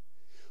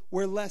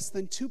where less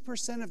than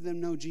 2% of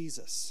them know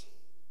Jesus.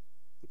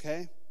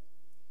 Okay?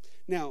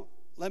 Now,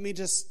 let me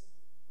just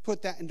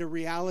put that into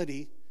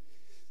reality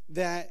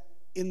that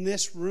in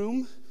this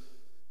room,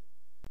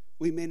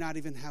 we may not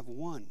even have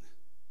one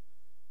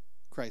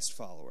Christ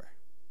follower.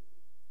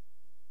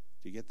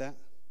 Do you get that?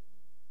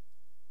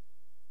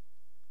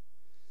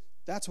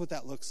 That's what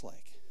that looks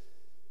like.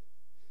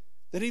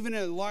 That even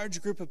in a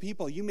large group of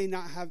people, you may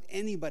not have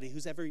anybody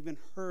who's ever even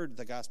heard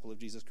the gospel of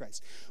Jesus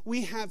Christ.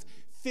 We have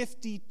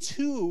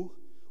 52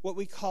 what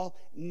we call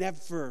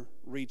never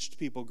reached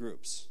people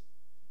groups.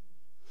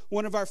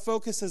 One of our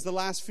focuses the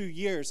last few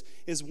years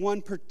is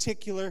one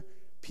particular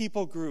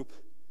people group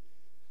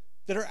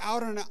that are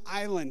out on an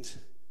island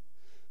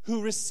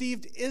who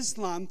received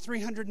Islam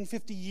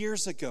 350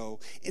 years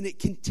ago, and it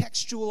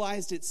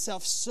contextualized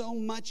itself so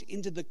much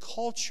into the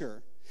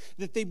culture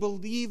that they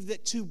believe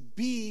that to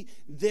be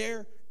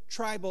their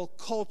tribal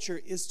culture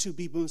is to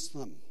be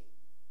Muslim.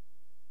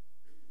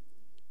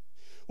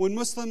 When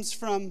Muslims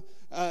from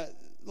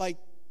like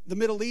the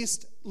Middle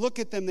East look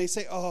at them, they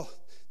say, "Oh,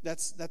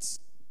 it's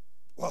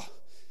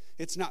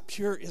not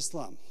pure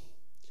Islam,"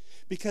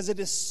 because it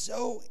has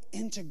so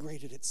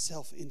integrated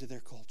itself into their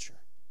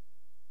culture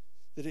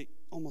that it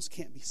almost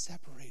can't be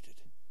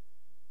separated.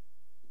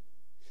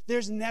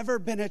 There's never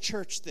been a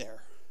church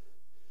there.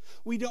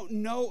 We don't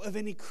know of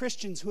any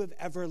Christians who have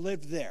ever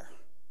lived there.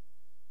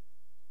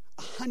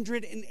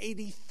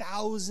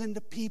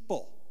 180,000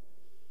 people.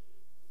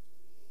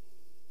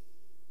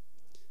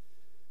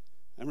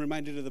 I'm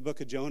reminded of the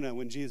book of Jonah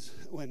when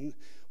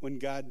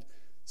God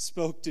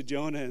spoke to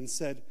Jonah and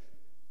said,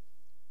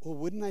 "Well,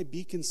 wouldn't I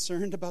be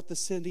concerned about the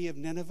city of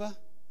Nineveh?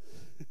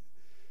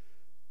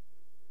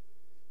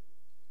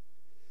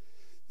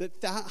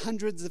 That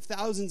hundreds of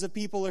thousands of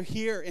people are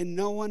here and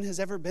no one has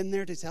ever been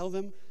there to tell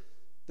them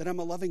that I'm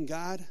a loving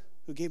God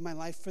who gave my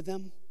life for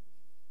them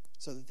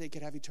so that they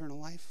could have eternal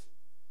life."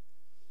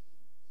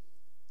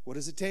 What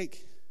does it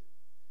take?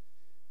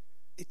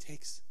 It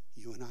takes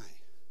you and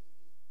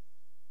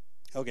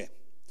I. Okay,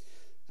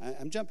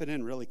 I'm jumping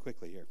in really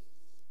quickly here.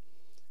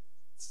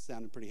 It's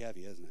sounding pretty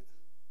heavy, isn't it?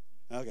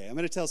 Okay, I'm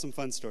going to tell some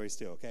fun stories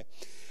too, okay?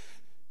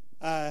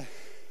 I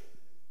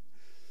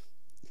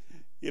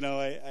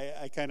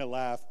kind of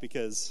laugh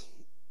because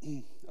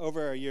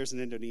over our years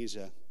in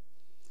Indonesia,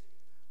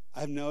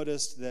 I've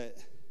noticed that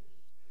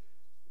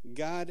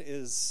God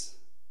is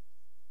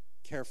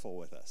careful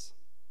with us.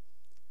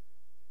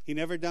 He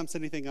never dumps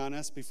anything on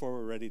us before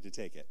we're ready to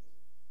take it.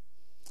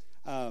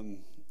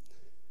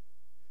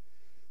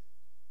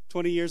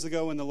 20 years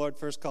ago when the Lord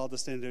first called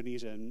us to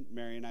Indonesia, and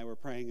Mary and I were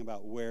praying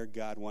about where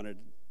God wanted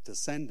to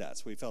send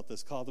us. We felt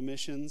this call to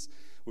missions.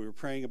 We were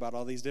praying about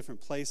all these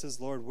different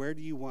places. Lord, where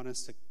do you want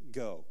us to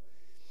go?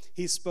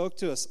 He spoke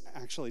to us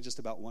actually just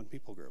about one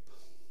people group.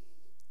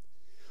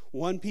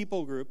 One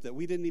people group that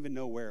we didn't even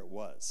know where it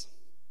was.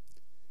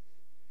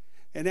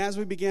 And as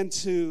we began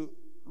to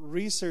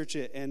research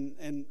it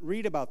and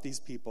read about these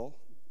people,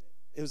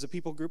 it was a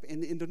people group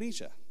in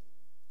Indonesia.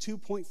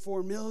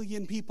 2.4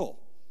 million people.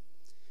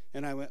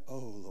 And I went, oh,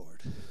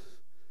 Lord,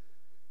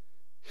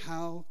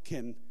 how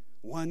can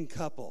one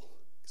couple,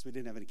 because we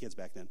didn't have any kids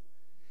back then,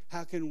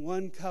 how can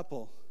one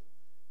couple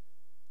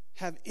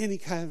have any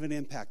kind of an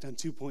impact on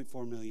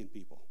 2.4 million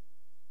people?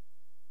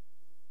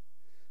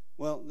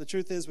 Well, the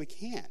truth is we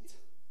can't.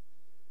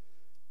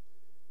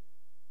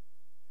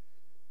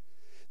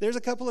 There's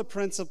a couple of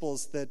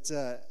principles that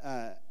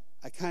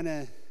I kind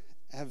of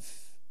have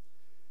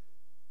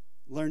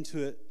learned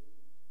to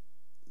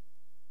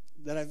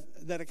that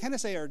I kind of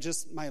say are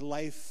just my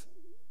life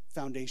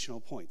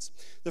foundational points.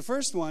 The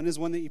first one is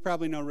one that you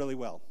probably know really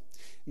well.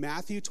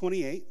 Matthew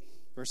 28,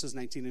 verses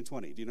 19 and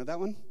 20. Do you know that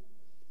one?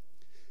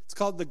 It's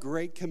called the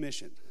Great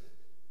Commission.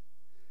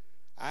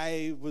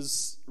 I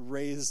was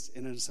raised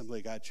in an Assembly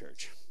of God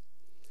church.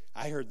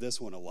 I heard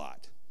this one a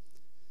lot.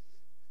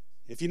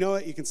 If you know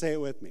it, you can say it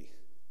with me.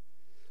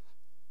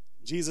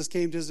 Jesus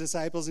came to his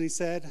disciples and he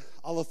said,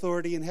 all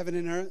authority in heaven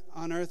and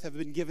on earth have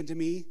been given to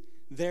me.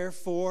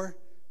 Therefore,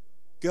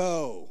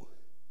 go.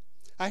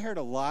 I heard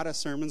a lot of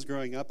sermons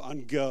growing up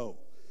on go.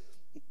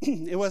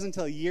 It wasn't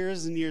until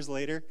years and years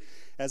later,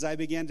 as I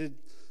began to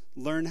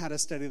learn how to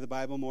study the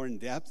Bible more in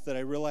depth, that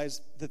I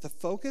realized that the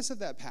focus of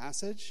that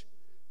passage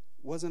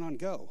wasn't on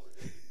go.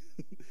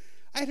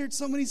 I'd heard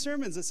so many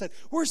sermons that said,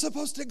 we're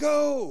supposed to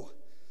go.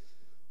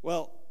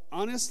 Well,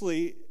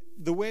 honestly,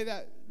 the way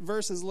that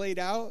verse is laid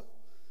out,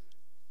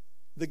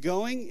 the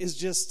going is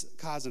just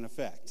cause and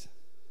effect.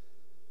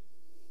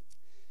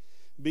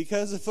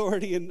 Because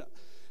authority in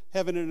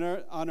heaven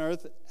and on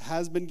earth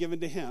has been given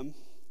to him,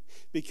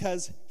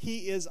 because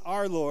he is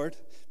our Lord,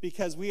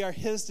 because we are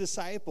his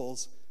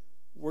disciples,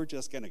 we're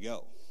just going to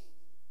go.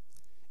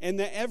 And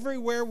that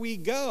everywhere we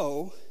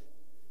go,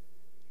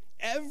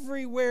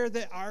 everywhere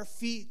that our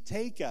feet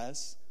take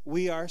us,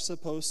 we are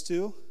supposed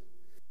to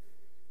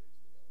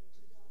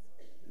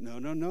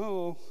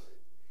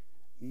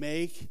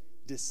make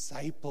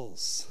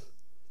disciples.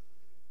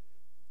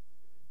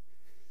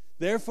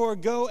 Therefore,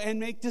 go and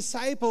make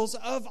disciples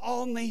of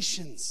all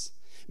nations,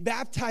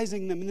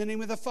 baptizing them in the name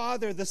of the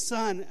Father, the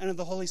Son, and of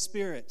the Holy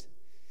Spirit,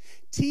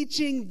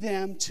 teaching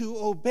them to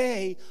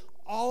obey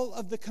all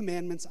of the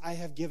commandments I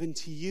have given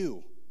to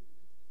you.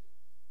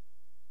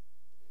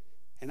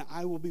 And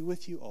I will be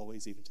with you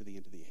always, even to the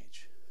end of the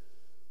age.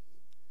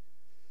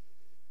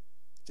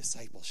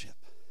 Discipleship.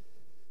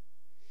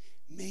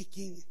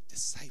 Making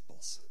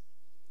disciples.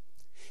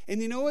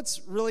 And you know what's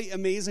really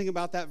amazing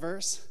about that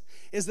verse?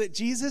 Is that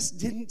Jesus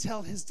didn't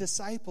tell his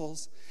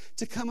disciples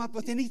to come up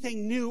with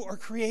anything new or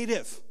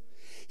creative.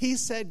 He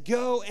said,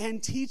 go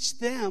and teach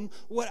them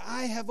what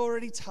I have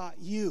already taught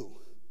you.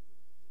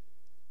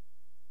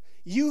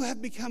 You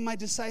have become my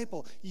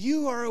disciple.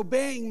 You are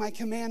obeying my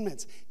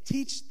commandments.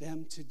 Teach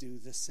them to do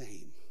the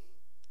same.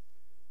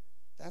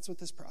 That's what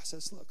this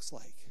process looks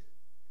like.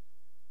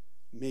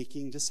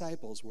 Making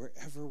disciples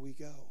wherever we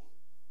go.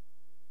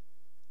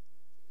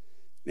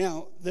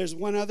 Now, there's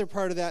one other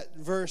part of that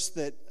verse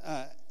that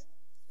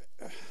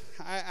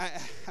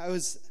I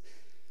was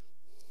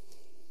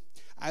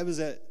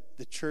at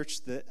the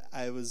church that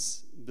I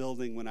was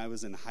building when I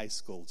was in high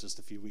school just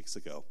a few weeks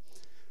ago.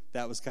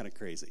 That was kind of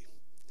crazy,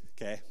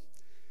 okay?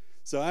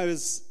 So I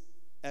was,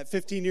 at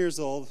 15 years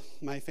old,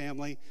 my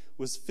family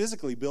was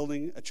physically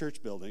building a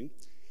church building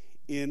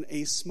in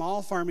a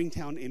small farming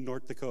town in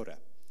North Dakota.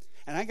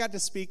 And I got to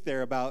speak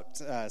there about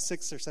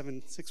 6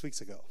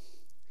 weeks ago.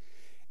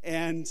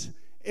 And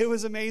it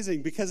was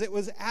amazing because it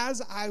was as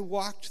I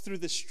walked through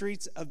the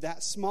streets of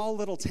that small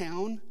little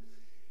town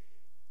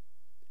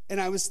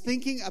and I was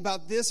thinking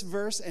about this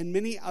verse and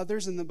many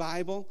others in the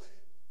Bible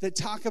that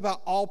talk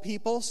about all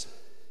peoples,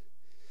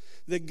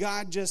 that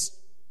God just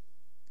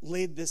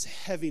laid this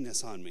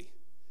heaviness on me.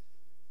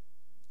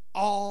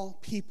 All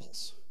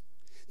peoples.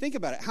 Think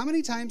about it. How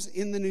many times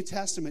in the New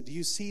Testament do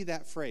you see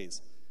that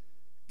phrase?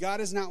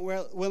 God is not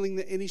willing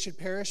that any should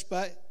perish,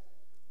 but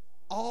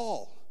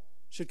all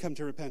should come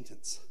to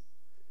repentance.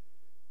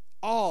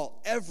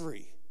 All,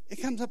 every.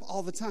 It comes up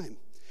all the time.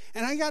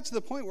 And I got to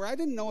the point where I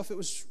didn't know if it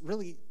was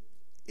really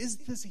is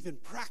this even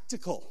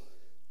practical?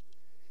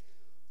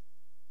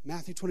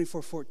 Matthew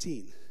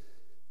 24:14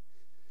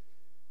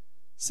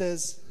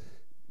 says,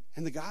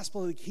 and the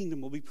gospel of the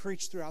kingdom will be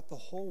preached throughout the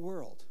whole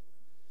world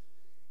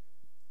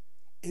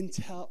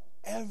until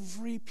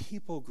every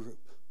people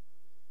group,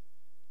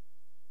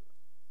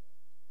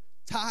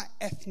 ta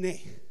ethne,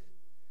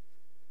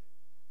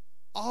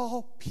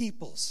 all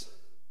peoples,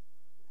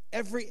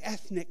 every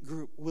ethnic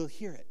group will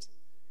hear it.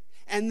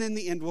 And then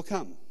the end will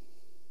come.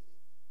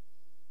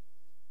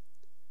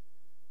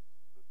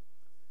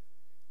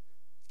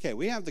 Okay,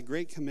 we have the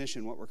Great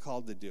Commission, what we're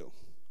called to do.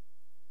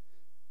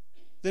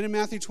 Then in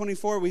Matthew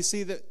 24, we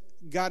see that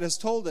God has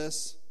told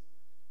us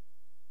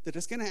that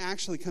it's going to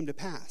actually come to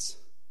pass.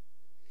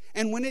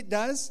 And when it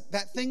does,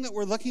 that thing that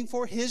we're looking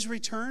for, his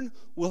return,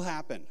 will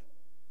happen.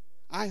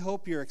 I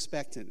hope you're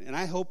expectant, and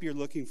I hope you're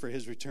looking for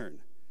his return.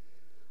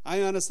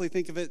 I honestly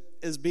think of it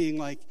as being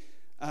like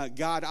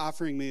God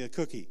offering me a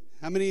cookie.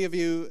 How many of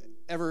you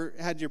ever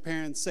had your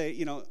parents say,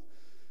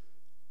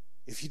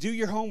 if you do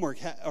your homework,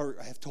 or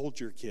have told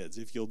your kids,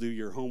 if you'll do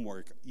your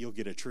homework, you'll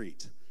get a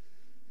treat?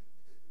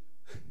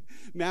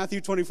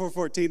 Matthew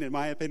 24:14, in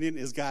my opinion,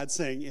 is God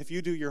saying, if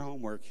you do your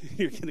homework,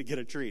 you're going to get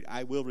a treat.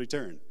 I will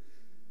return.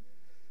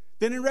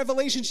 Then in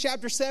Revelation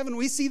chapter 7,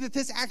 we see that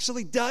this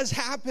actually does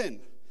happen.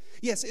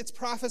 Yes, it's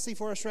prophecy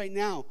for us right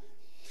now.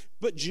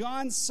 But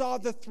John saw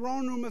the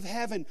throne room of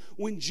heaven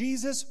when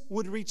Jesus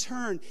would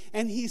return,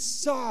 and he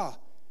saw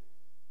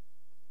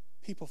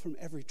people from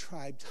every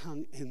tribe,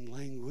 tongue, and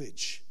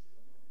language.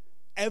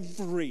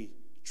 Every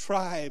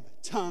tribe,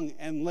 tongue,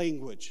 and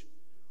language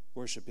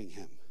worshiping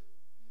him.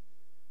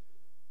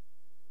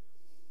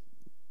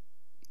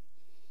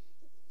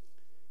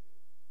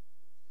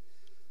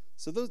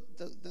 So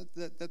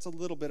that's a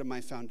little bit of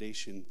my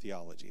foundation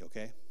theology,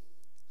 okay?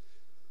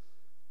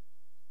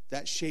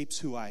 That shapes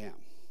who I am.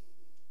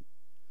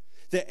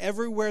 That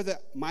everywhere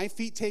that my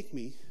feet take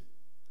me,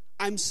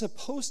 I'm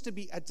supposed to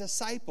be a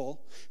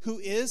disciple who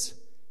is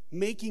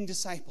making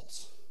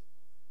disciples.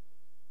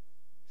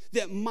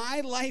 That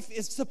my life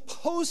is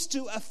supposed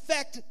to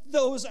affect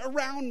those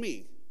around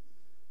me.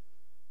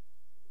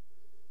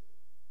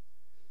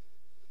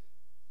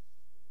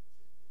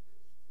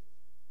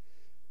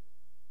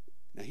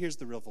 Now here's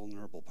the real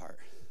vulnerable part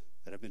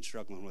that I've been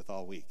struggling with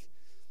all week.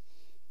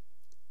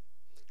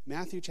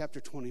 Matthew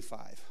chapter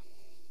 25.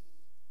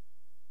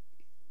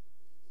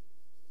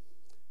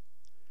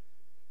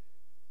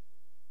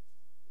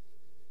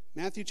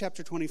 Matthew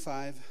chapter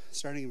 25,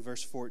 starting in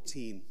verse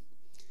 14.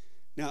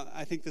 Now,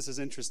 I think this is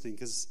interesting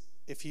because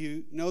if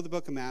you know the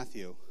book of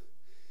Matthew,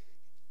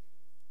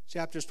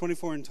 chapters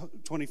 24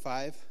 and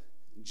 25,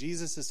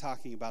 Jesus is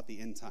talking about the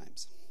end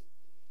times.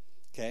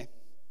 Okay?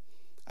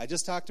 I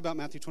just talked about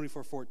Matthew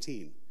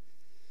 24:14.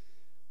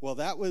 Well,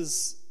 that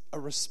was a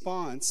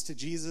response to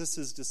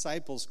Jesus'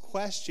 disciples'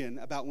 question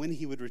about when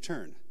he would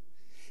return.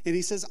 And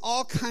he says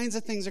all kinds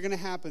of things are going to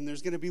happen.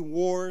 There's going to be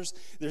wars.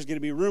 There's going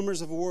to be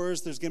rumors of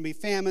wars. There's going to be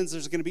famines.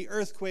 There's going to be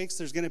earthquakes.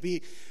 There's going to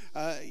be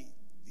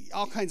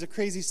all kinds of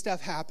crazy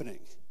stuff happening.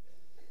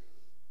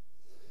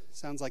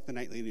 Sounds like the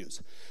nightly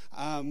news.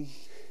 But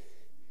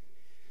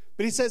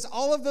he says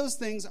all of those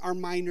things are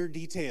minor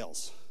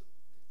details.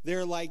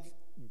 They're like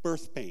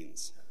birth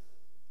pains.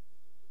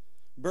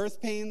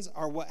 Birth pains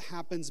are what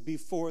happens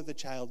before the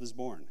child is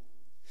born.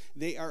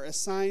 They are a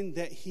sign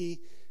that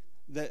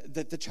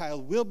that the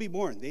child will be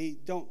born. They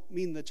don't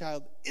mean the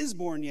child is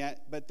born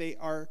yet, but they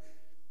are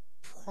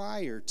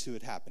prior to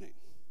it happening.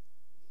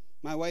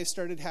 My wife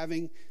started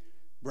having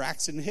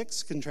Braxton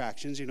Hicks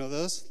contractions, you know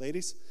those,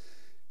 ladies?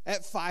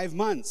 At 5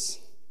 months.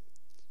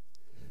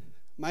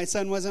 My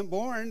son wasn't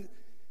born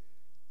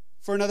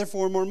for another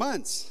 4 more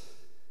months.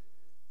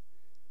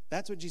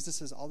 That's what Jesus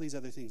says all these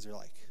other things are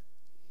like.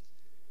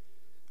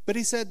 But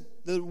he said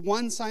the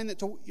one sign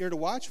that you're to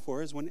watch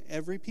for is when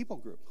every people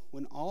group,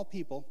 when all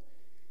people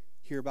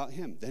hear about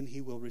him, then he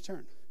will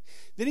return.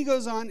 Then he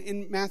goes on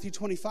in Matthew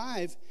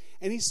 25,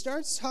 and he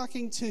starts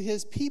talking to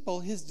his people,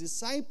 his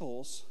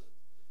disciples,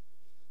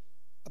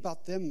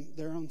 about them,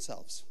 their own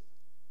selves,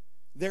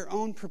 their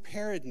own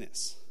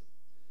preparedness.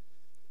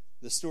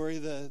 The story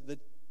of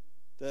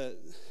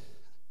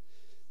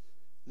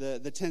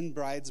the 10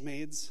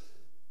 bridesmaids.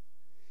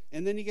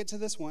 And then you get to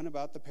this one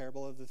about the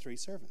parable of the 3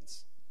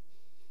 servants.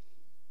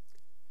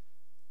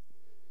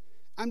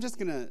 I'm just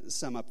going to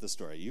sum up the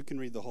story. You can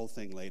read the whole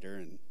thing later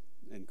and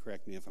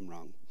correct me if I'm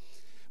wrong.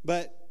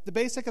 But the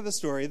basic of the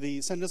story,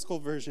 the Sunday school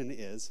version,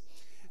 is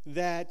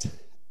that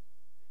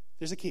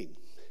there's a king.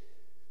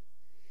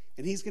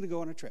 And he's going to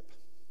go on a trip.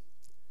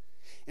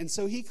 And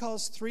so he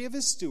calls 3 of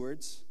his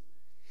stewards.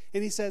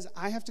 And he says,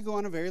 I have to go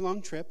on a very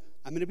long trip.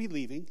 I'm going to be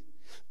leaving.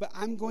 But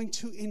I'm going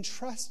to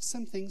entrust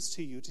some things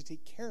to you to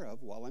take care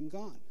of while I'm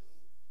gone.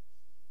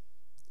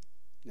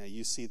 Now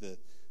you see the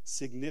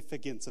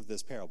significance of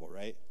this parable,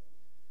 right?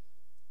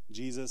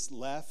 Jesus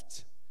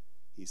left.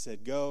 He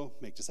said, go,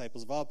 make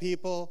disciples of all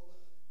people.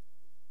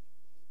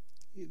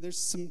 There's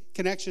some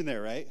connection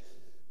there, right?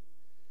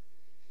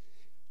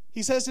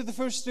 He says to the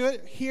first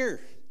steward,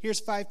 here's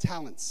 5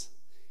 talents.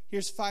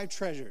 Here's 5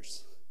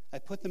 treasures. I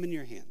put them in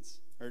your hands.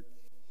 Or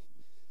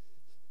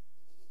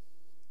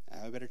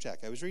I better check.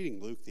 I was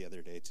reading Luke the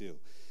other day, too.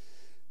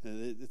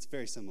 It's a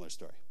very similar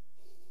story.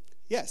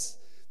 Yes,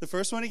 the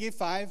first one he gave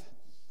 5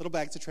 little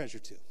bags of treasure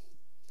to.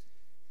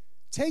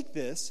 Take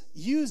this,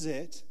 use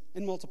it,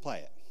 and multiply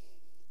it.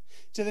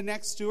 To the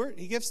next steward,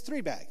 he gives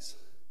 3 bags.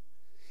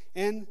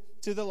 And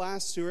to the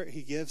last steward,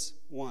 he gives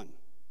 1.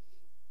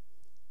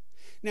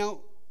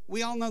 Now,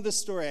 we all know this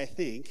story, I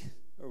think,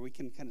 or we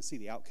can kind of see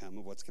the outcome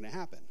of what's going to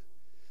happen.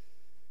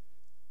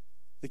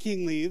 The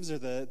king leaves, or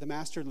the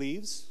master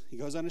leaves. He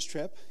goes on his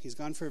trip. He's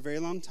gone for a very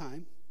long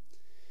time.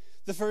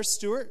 The first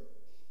steward,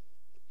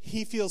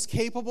 he feels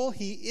capable.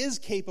 He is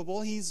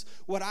capable. He's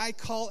what I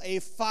call a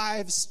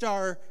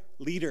 5-star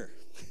leader.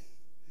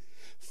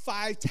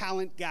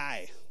 5-talent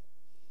guy.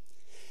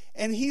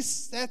 And he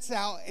sets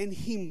out and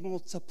he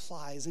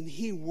multiplies and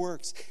he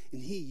works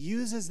and he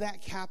uses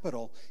that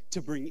capital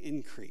to bring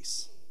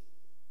increase.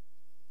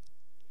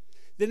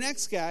 The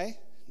next guy,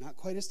 not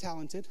quite as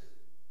talented,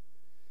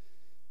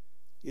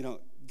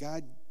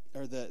 God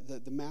or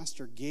the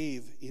master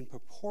gave in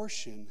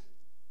proportion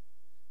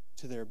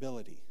to their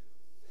ability.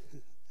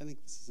 I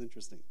think this is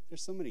interesting.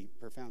 There's so many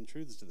profound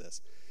truths to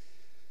this.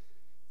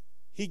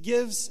 He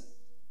gives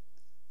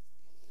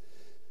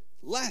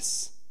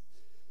less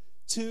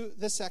to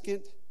the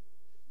second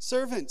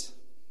servant.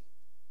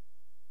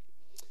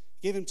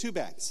 Gave him 2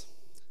 bags.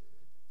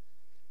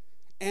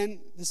 And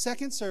the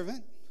second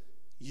servant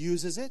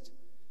uses it,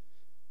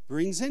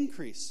 brings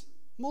increase,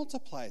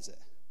 multiplies it.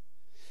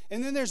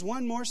 And then there's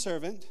one more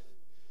servant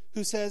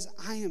who says,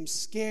 I am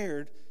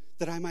scared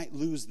that I might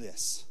lose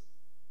this.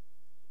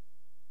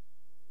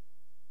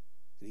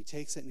 And he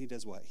takes it and he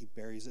does what? He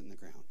buries it in the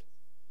ground.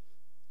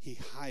 He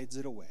hides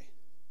it away.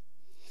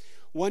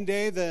 One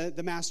day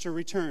the master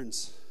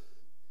returns.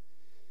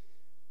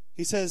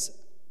 He says,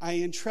 I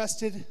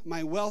entrusted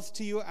my wealth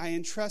to you. I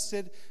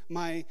entrusted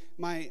my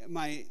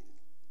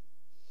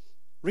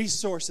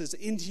resources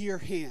into your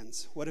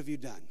hands. What have you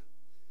done?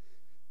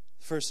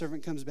 The first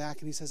servant comes back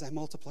and he says, I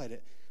multiplied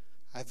it.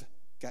 I've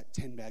got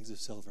 10 bags of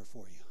silver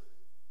for you.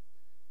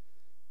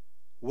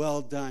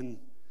 Well done,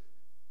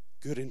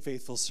 good and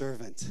faithful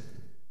servant.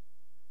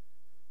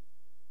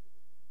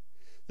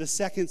 The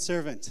second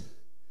servant,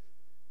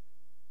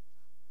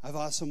 I've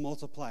also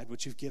multiplied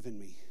what you've given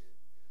me.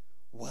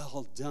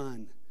 Well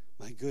done,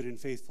 my good and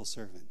faithful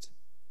servant.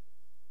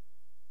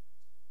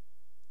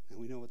 And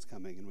we know what's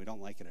coming and we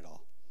don't like it at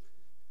all.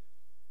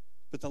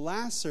 But the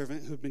last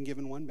servant, who had been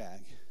given 1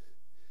 bag,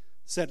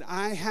 said,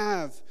 I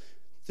have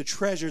the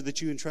treasure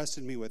that you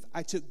entrusted me with.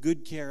 I took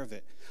good care of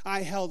it.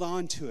 I held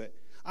on to it.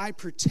 I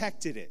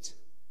protected it.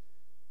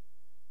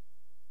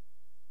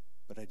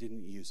 But I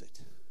didn't use it.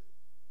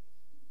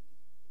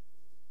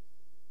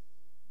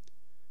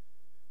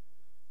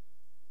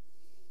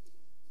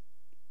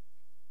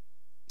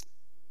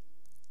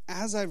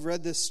 As I've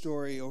read this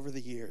story over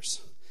the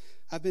years,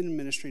 I've been in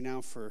ministry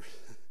now for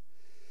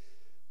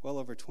well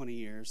over 20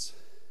 years.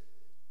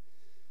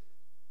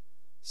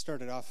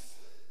 Started off,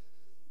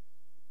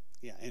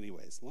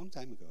 a long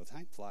time ago.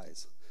 Time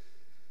flies.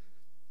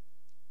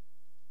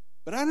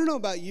 But I don't know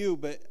about you,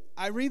 but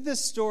I read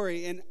this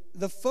story and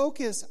the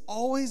focus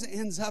always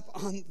ends up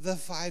on the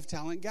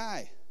 5-talent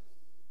guy.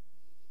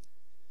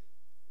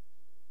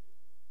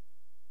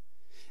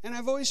 And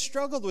I've always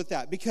struggled with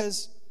that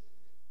because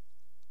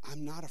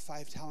I'm not a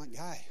 5-talent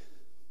guy.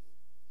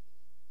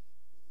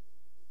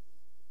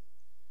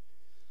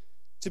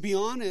 To be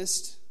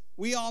honest,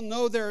 we all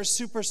know there are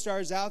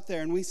superstars out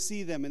there and we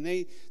see them and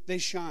they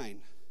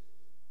shine.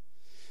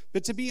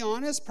 But to be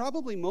honest,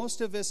 probably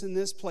most of us in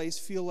this place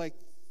feel like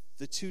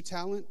the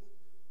 2-talent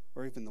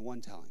or even the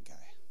 1-talent guy.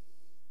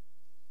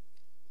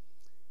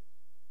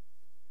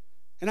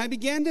 And I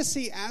began to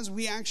see, as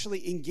we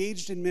actually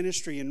engaged in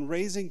ministry and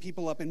raising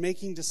people up and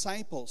making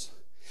disciples,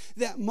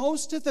 that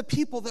most of the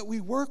people that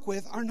we work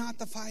with are not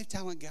the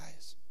 5-talent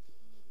guys.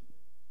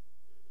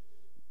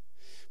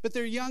 But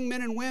they're young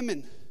men and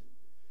women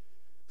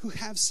who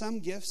have some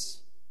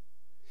gifts,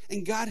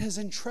 and God has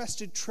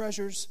entrusted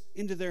treasures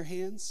into their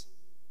hands.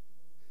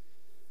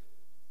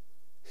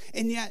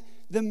 And yet,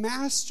 the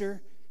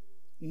master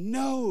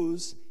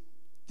knows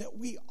that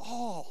we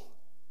all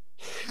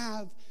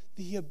have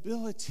the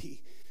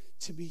ability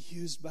to be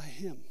used by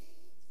him.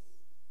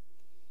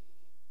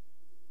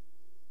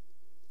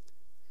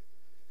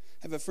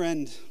 I have a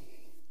friend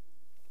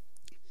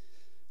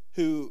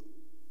who,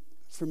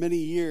 for many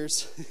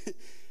years, I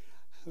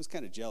was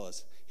kind of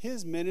jealous.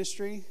 His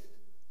ministry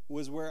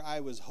was where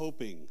I was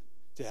hoping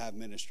to have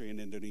ministry in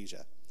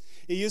Indonesia.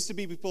 It used to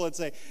be people would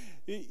say,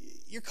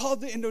 you're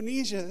called to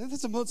Indonesia.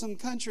 That's a Muslim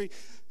country.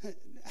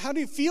 How do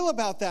you feel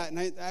about that?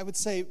 And I would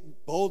say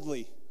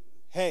boldly,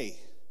 hey,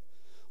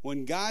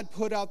 when God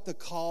put out the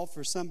call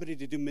for somebody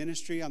to do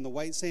ministry on the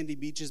white sandy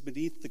beaches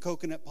beneath the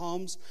coconut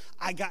palms,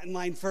 I got in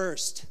line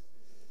first.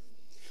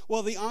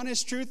 Well, the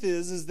honest truth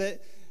is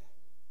that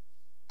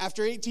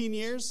after 18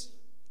 years,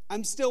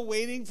 I'm still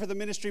waiting for the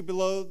ministry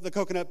below the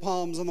coconut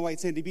palms on the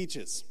white sandy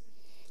beaches.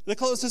 The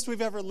closest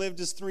we've ever lived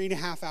is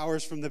 3.5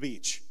 hours from the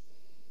beach.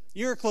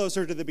 You're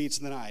closer to the beach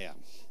than I am.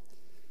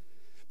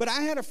 But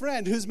I had a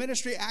friend whose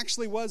ministry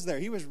actually was there.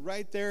 He was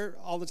right there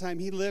all the time.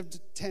 He lived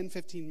 10,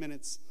 15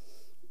 minutes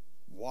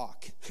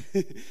walk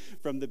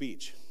from the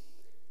beach.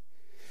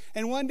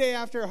 And one day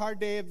after a hard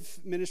day of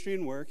ministry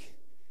and work,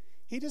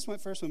 he just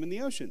went for a swim in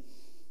the ocean.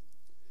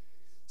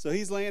 So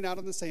he's laying out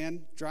on the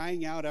sand,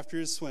 drying out after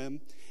his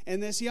swim,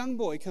 and this young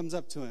boy comes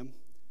up to him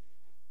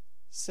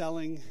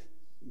selling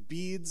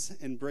beads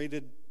and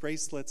braided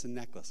bracelets and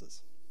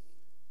necklaces.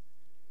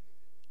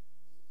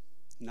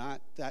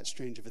 Not that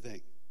strange of a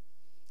thing.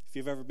 If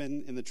you've ever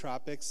been in the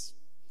tropics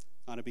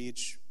on a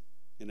beach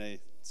in a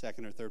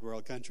second or third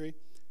world country,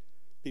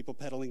 people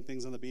peddling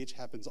things on the beach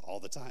happens all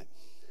the time.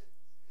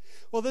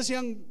 Well, this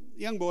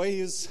young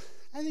boy,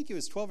 I think he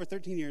was 12 or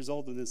 13 years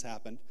old when this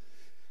happened,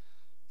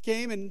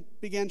 came and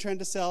began trying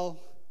to sell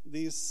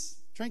these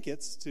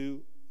trinkets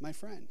to my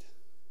friend.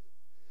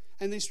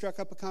 And they struck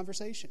up a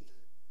conversation.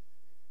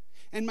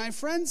 And my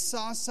friend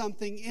saw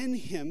something in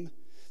him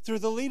through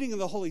the leading of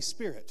the Holy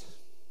Spirit.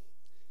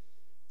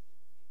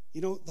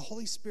 You know, the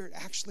Holy Spirit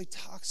actually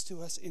talks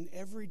to us in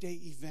everyday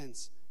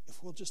events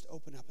if we'll just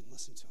open up and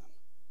listen to him.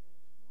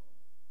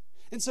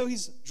 And so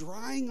he's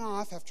drying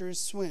off after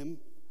his swim,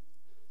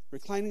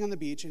 reclining on the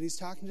beach, and he's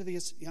talking to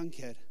this young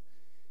kid.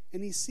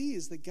 And he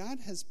sees that God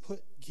has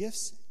put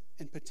gifts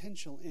and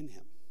potential in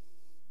him.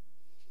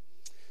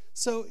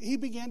 So he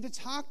began to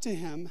talk to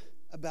him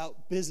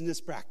about business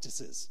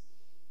practices.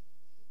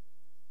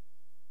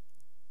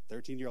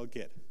 13-year-old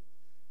kid.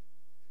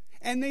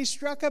 And they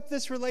struck up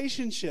this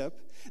relationship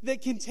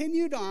that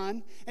continued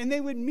on, and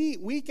they would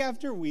meet week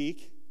after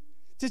week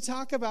to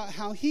talk about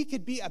how he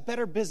could be a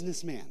better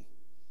businessman.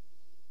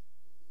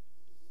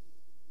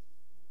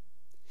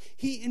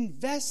 He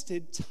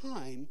invested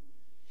time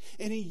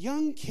in a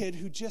young kid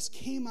who just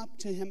came up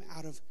to him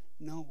out of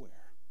nowhere.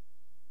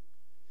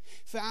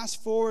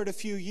 Fast forward a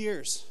few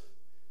years,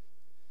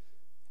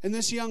 and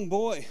this young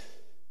boy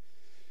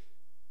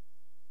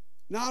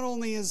not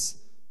only is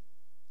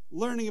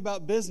learning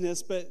about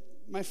business, but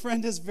my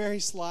friend is very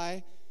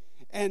sly.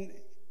 And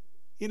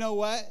you know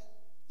what?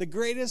 The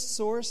greatest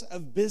source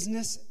of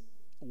business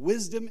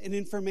wisdom and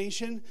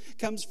information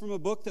comes from a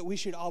book that we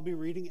should all be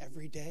reading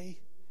every day.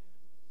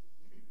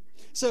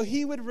 So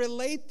he would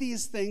relate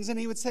these things and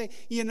he would say,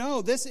 you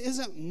know, this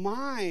isn't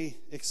my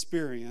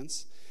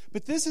experience,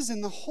 but this is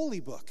in the Holy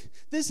Book.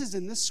 This is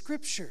in the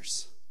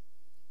Scriptures.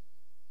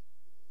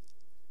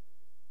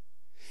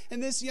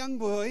 And this young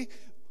boy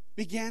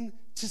began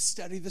to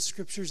study the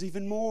Scriptures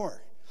even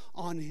more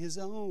on his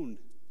own.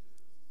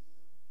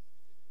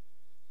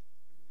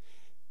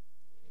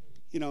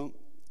 You know,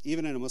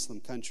 even in a Muslim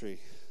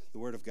country, the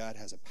Word of God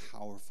has a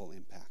powerful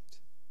impact.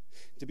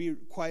 To be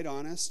quite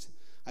honest,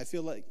 I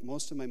feel like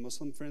most of my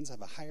Muslim friends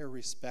have a higher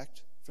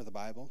respect for the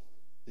Bible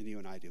than you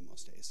and I do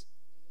most days.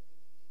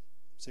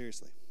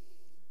 Seriously.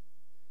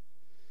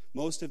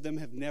 Most of them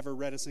have never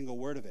read a single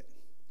word of it.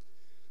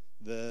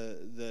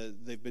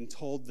 They've been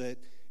told that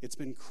it's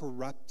been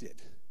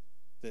corrupted,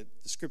 that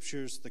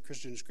the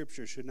Christian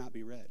scriptures should not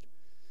be read.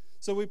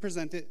 So we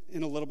present it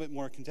in a little bit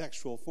more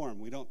contextual form.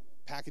 We don't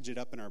package it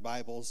up in our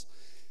Bibles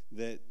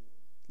that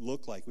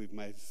look like we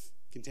might have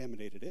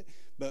contaminated it,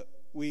 but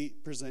we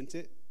present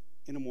it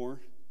in a more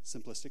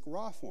simplistic,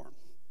 raw form,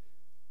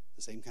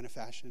 the same kind of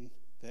fashion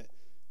that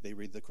they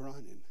read the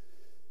Quran in.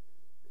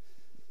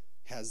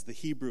 Has the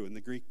Hebrew and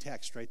the Greek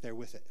text right there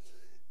with it.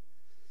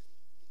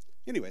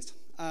 Anyways,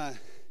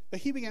 but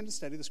he began to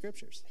study the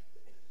Scriptures.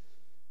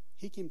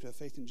 He came to a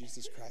faith in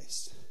Jesus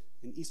Christ,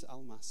 in Isa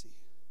al-Masih.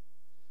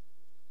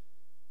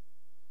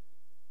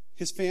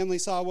 His family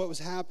saw what was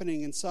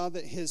happening and saw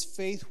that his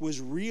faith was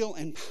real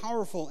and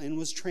powerful and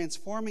was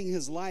transforming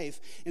his life.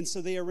 And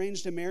so they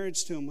arranged a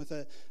marriage to him with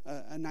a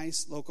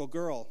nice local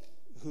girl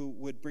who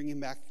would bring him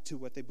back to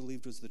what they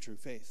believed was the true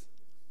faith.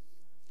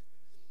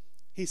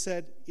 He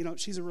said, you know,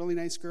 she's a really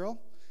nice girl,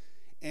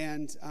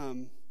 and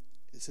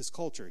it's his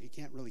culture. He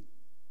can't really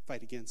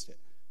fight against it.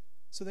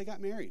 So they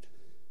got married.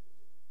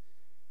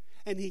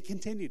 And he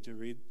continued to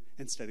read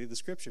and study the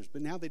Scriptures,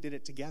 but now they did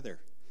it together.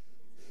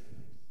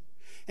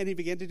 And he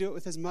began to do it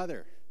with his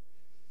mother.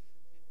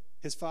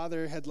 His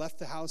father had left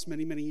the house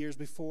many, many years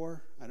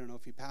before. I don't know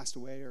if he passed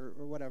away or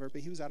whatever, but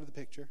he was out of the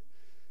picture.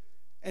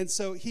 And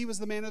so he was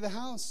the man of the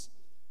house,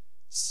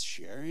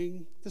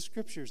 sharing the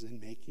Scriptures and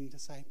making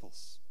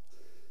disciples.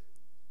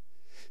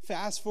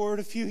 Fast forward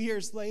a few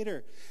years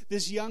later,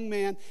 this young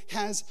man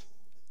has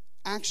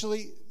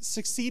actually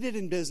succeeded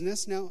in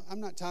business. Now,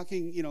 I'm not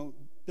talking,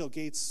 Bill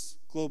Gates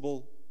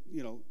global,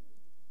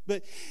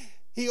 but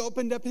he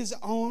opened up his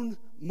own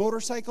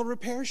motorcycle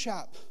repair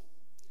shop.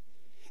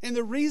 And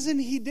the reason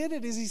he did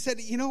it is he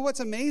said, you know what's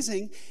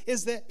amazing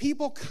is that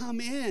people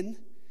come in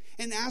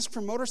and ask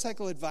for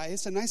motorcycle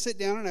advice, and I sit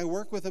down and I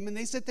work with them, and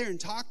they sit there and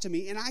talk to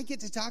me, and I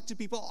get to talk to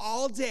people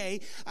all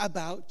day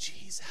about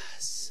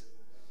Jesus.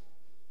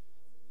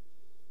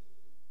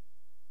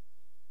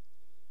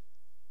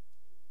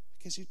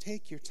 Because you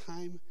take your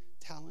time,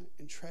 talent,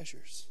 and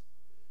treasures,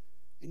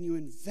 and you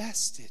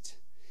invest it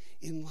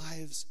in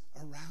lives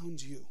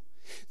around you.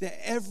 That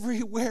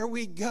everywhere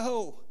we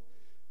go,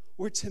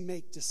 we're to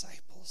make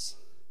disciples.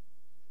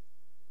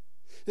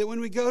 That when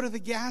we go to the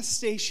gas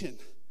station,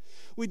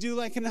 we do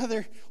like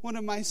another one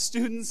of my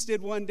students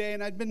did one day,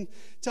 and I'd been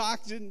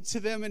talking to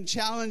them and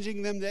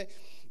challenging them to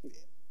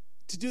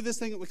do this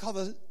thing that we call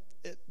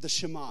the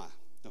Shema,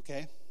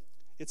 okay?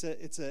 It's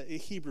a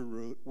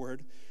Hebrew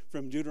word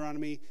from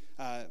Deuteronomy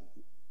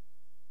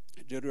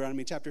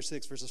chapter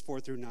 6, verses 4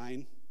 through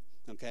 9,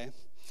 okay?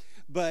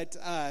 But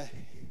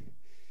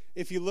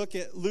if you look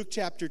at Luke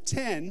chapter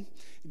 10,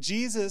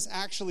 Jesus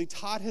actually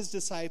taught his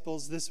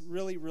disciples this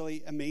really,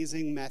 really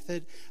amazing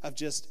method of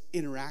just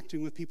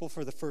interacting with people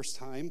for the first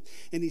time.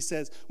 And he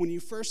says, when you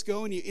first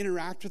go and you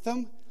interact with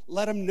them,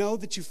 let them know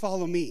that you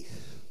follow me.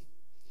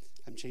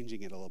 I'm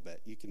changing it a little bit.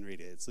 You can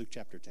read it. It's Luke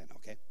chapter 10,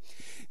 okay?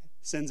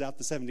 Sends out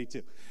the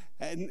 72.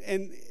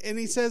 And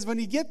he says, when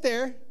you get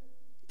there,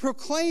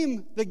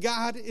 proclaim that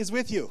God is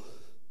with you.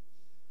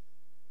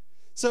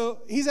 So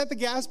he's at the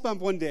gas pump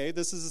one day.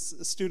 This is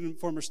a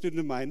former student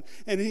of mine,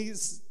 and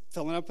he's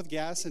filling up with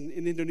gas. And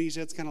in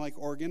Indonesia, it's kind of like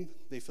Oregon.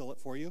 They fill it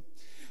for you.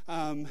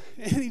 And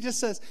he just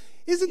says,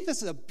 isn't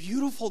this a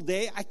beautiful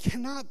day? I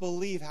cannot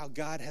believe how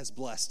God has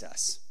blessed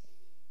us.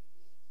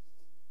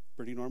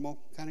 Pretty normal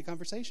kind of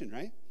conversation,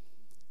 right?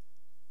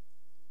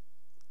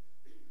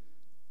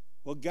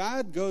 Well,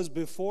 God goes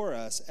before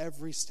us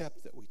every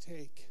step that we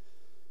take.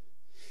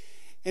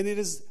 And it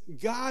is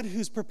God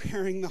who's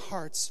preparing the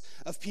hearts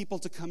of people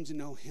to come to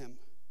know him.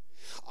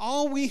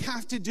 All we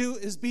have to do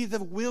is be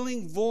the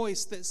willing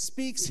voice that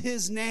speaks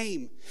his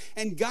name.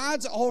 And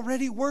God's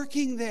already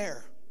working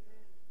there.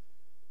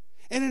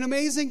 And an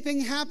amazing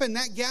thing happened.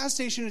 That gas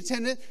station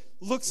attendant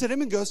looks at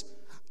him and goes,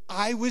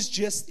 I was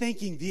just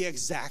thinking the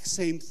exact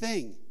same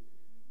thing.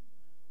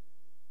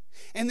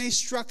 And they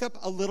struck up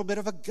a little bit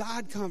of a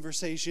God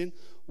conversation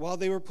while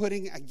they were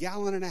putting 1.5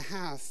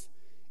 gallons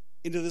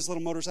into this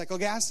little motorcycle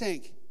gas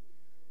tank.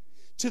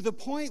 To the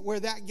point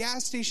where that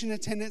gas station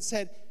attendant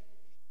said,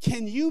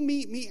 can you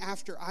meet me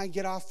after I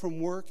get off from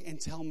work and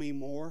tell me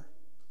more?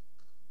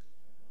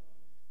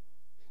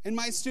 And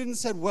my student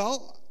said,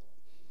 well,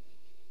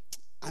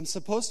 I'm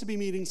supposed to be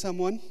meeting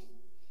someone.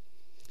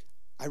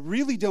 I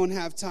really don't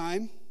have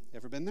time.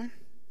 Ever been there?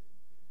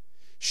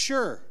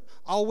 Sure,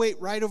 I'll wait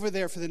right over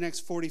there for the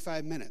next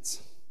 45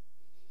 minutes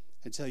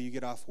until you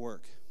get off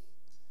work.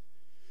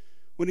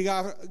 When he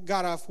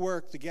got off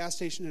work, the gas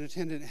station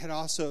attendant had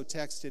also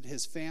texted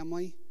his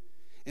family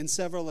and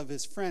several of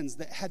his friends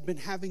that had been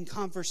having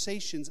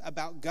conversations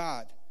about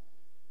God.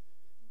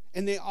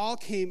 And they all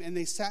came and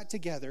they sat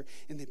together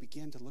and they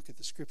began to look at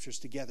the scriptures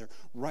together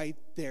right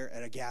there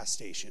at a gas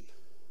station.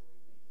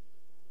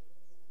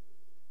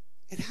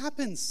 It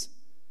happens.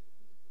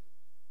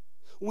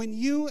 When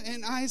you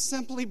and I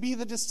simply be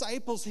the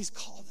disciples he's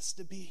called us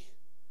to be.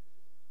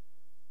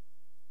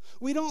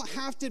 We don't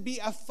have to be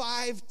a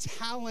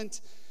 5-talent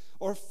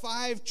or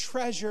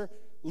 5-treasure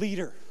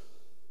leader.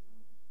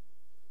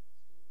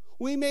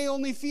 We may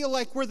only feel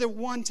like we're the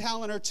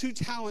 1-talent or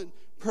 2-talent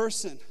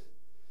person.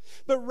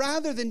 But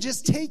rather than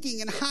just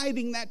taking and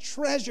hiding that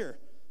treasure,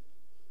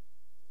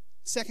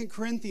 2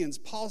 Corinthians,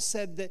 Paul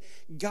said that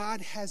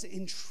God has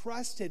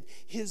entrusted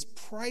his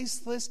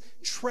priceless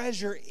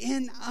treasure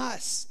in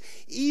us,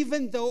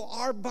 even though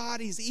our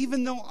bodies,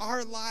 even though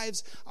our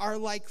lives are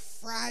like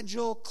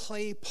fragile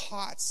clay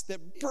pots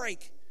that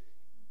break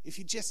if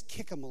you just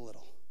kick them a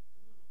little.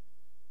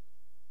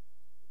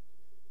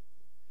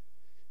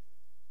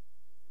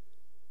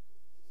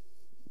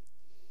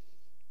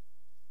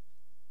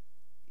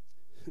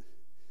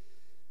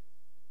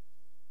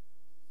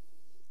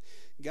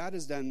 God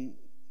has done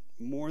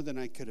more than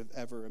I could have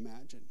ever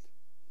imagined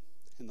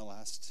in the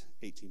last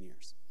 18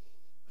 years.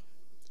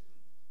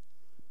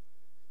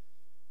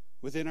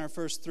 Within our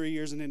first 3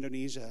 years in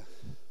Indonesia,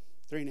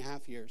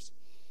 3.5 years,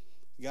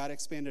 God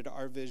expanded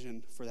our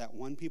vision for that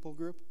one people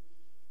group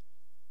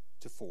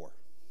to 4.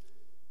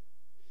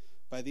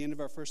 By the end of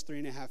our first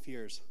 3.5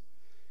 years,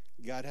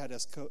 God had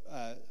us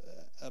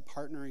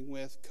partnering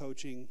with,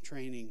 coaching,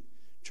 training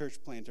church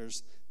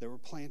planters that were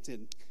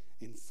planted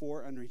in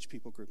 4 unreached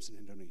people groups in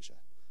Indonesia.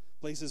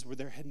 Places where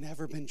there had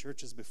never been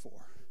churches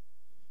before.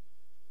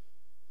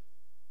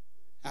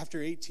 After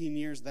 18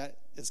 years, that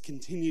has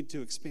continued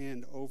to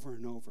expand over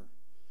and over.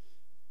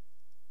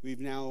 We've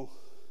now,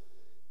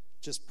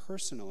 just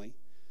personally,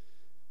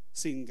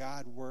 seen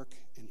God work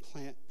and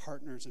plant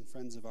partners and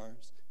friends of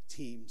ours,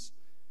 teams,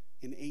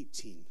 in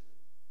 18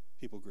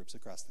 people groups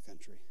across the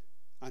country.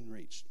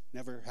 Unreached.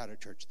 Never had a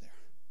church there.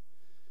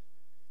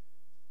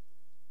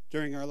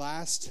 During our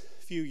last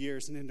few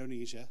years in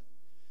Indonesia,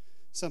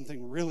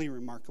 something really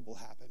remarkable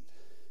happened.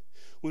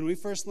 When we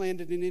first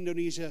landed in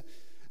Indonesia,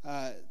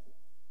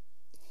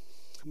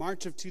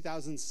 March of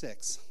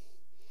 2006,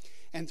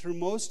 and through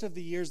most of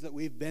the years that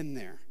we've been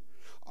there,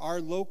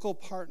 our local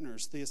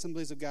partners, the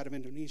Assemblies of God of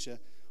Indonesia,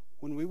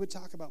 when we would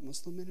talk about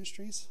Muslim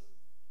ministries,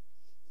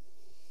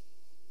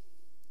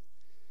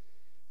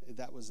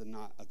 that was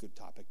not a good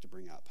topic to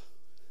bring up.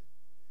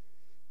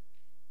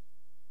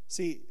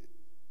 See,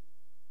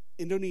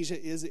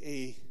 Indonesia is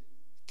a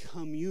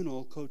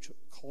communal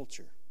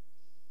culture.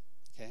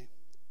 Okay?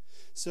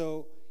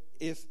 So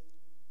if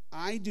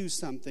I do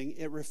something,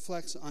 it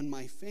reflects on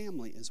my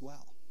family as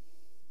well.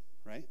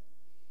 Right?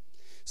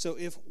 So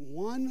if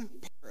one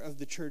part of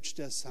the church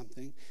does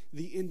something,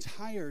 the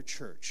entire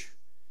church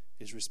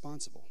is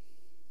responsible.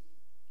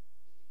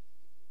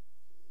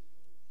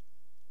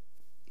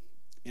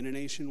 In a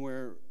nation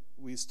where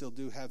we still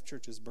do have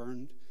churches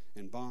burned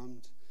and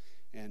bombed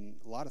and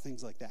a lot of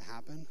things like that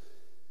happen,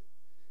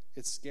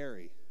 it's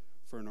scary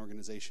for an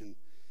organization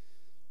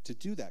to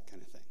do that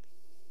kind of thing.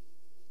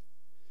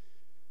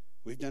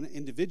 We've done it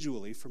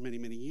individually for many,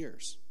 many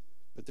years,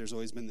 but there's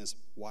always been this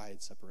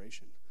wide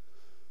separation.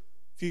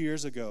 A few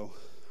years ago,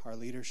 our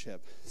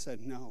leadership said,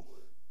 no,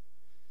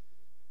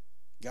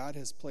 God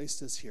has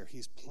placed us here.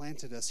 He's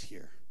planted us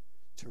here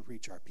to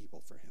reach our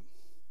people for him.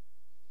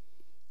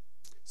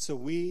 So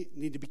we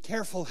need to be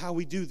careful how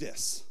we do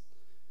this.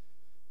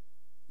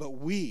 But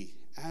we,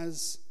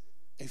 as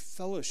a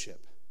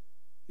fellowship,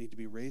 need to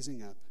be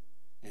raising up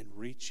and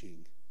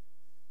reaching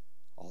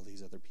all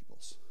these other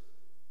peoples.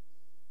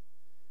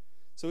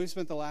 So we've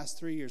spent the last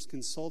 3 years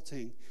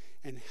consulting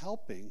and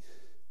helping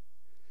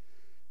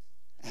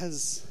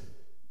as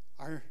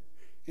our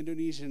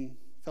Indonesian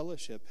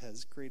fellowship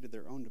has created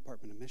their own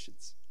Department of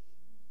Missions.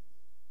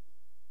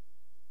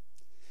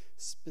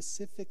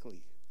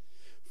 Specifically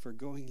for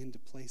going into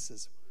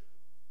places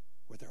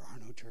where there are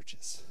no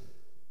churches,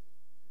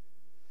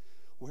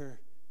 where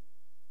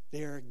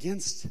they are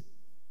against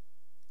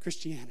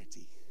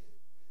Christianity.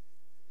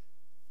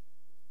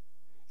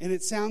 And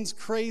it sounds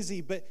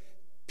crazy, but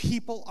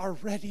people are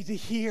ready to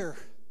hear.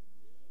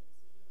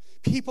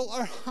 People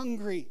are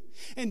hungry.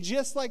 And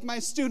just like my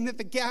student at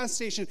the gas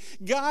station,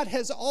 God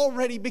has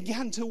already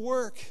begun to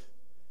work.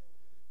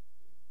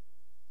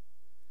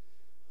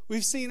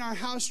 We've seen our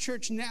house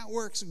church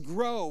networks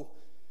grow.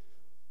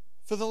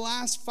 For the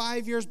last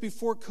 5 years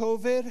before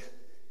COVID,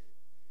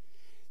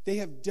 they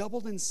have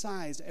doubled in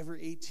size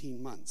every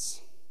 18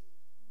 months.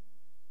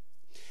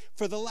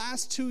 For the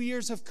last 2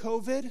 years of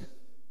COVID,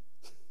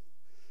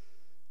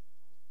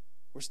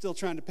 we're still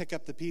trying to pick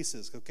up the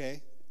pieces,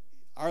 okay?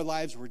 Our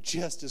lives were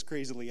just as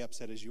crazily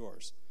upset as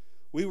yours.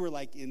 We were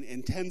like in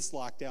intense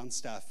lockdown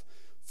stuff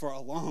for a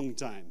long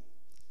time.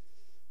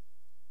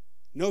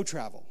 No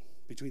travel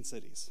between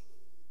cities.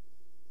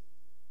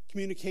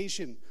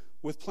 Communication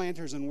with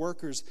planters and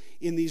workers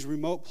in these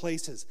remote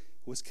places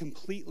was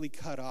completely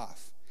cut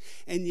off.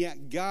 And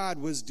yet God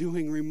was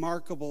doing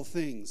remarkable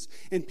things.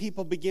 And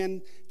people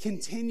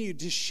continued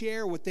to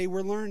share what they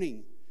were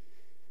learning.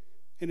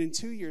 And in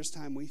 2 years'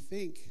 time, we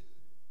think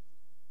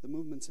the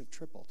movements have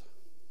tripled.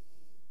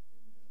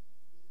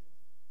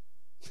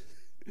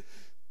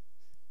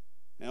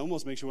 It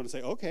almost makes you want to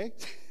say, okay.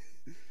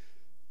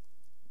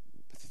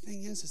 But the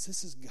thing is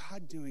this is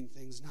God doing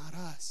things, not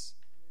us.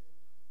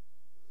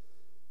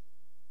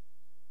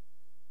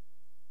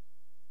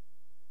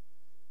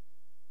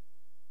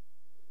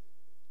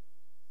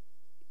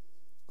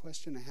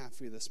 Question I have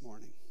for you this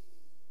morning.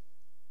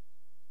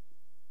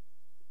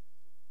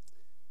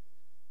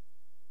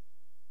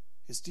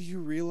 Do you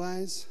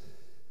realize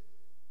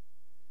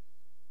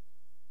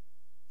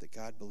that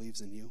God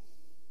believes in you?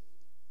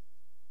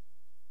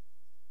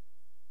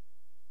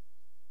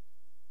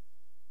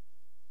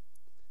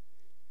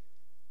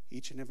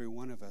 Each and every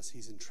one of us,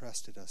 he's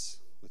entrusted us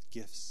with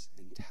gifts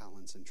and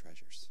talents and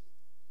treasures.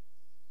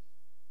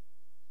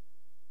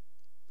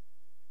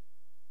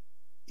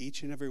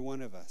 Each and every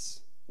one of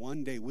us,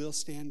 one day will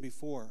stand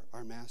before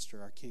our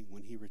Master, our King,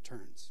 when he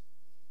returns.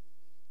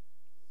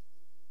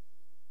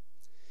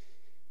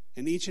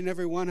 And each and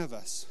every one of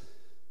us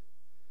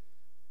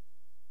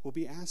will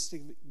be asked to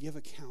give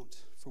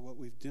account for what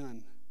we've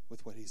done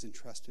with what he's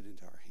entrusted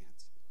into our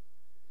hands.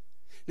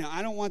 Now,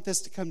 I don't want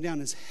this to come down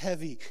as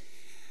heavy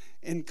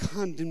in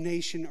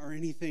condemnation or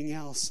anything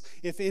else.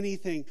 If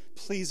anything,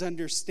 please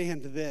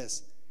understand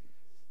this.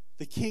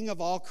 The King of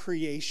all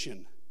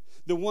creation,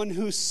 the one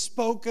who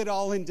spoke it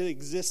all into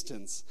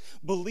existence,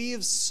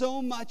 believes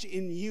so much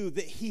in you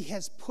that he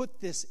has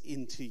put this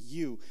into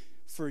you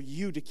for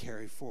you to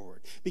carry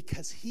forward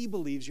because he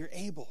believes you're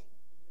able.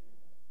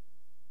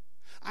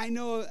 I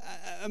know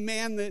a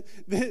man that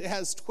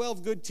has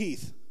 12 good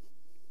teeth,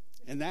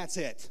 and that's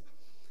it.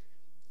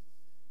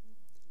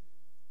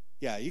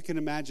 Yeah, you can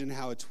imagine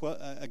how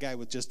a guy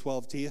with just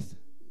 12 teeth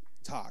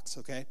talks,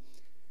 okay?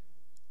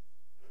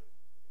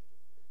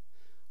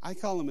 I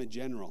call him a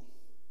general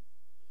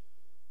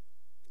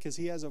because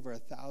he has over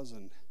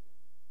 1,000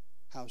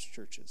 house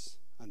churches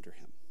under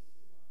him.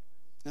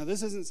 Now,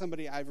 this isn't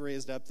somebody I've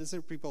raised up. These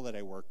are people that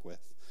I work with.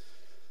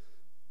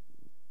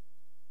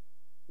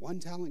 One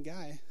talent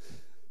guy,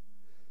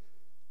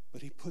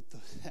 but he put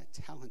that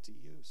talent to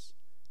use,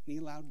 and he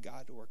allowed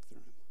God to work through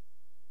him.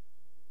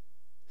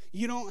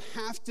 You don't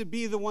have to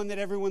be the one that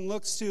everyone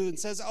looks to and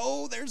says,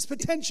 oh, there's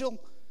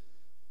potential.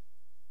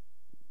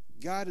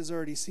 God has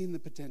already seen the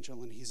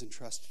potential, and he's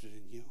entrusted it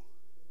in you.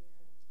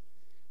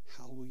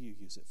 How will you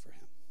use it for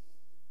him?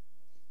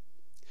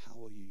 How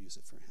will you use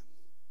it for him?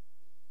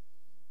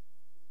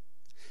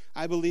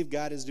 I believe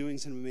God is doing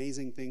some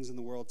amazing things in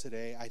the world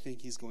today. I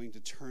think he's going to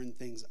turn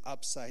things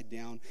upside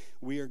down.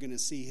 We are going to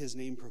see his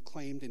name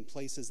proclaimed in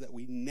places that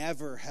we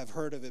never have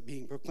heard of it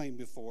being proclaimed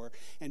before,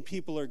 and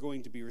people are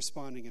going to be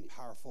responding in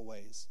powerful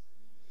ways.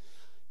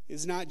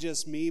 It's not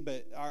just me,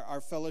 but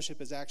our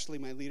fellowship is actually,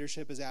 my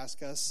leadership has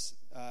asked us,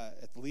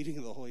 at the leading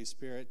of the Holy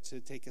Spirit, to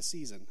take a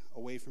season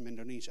away from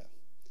Indonesia.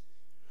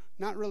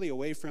 Not really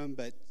away from,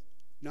 but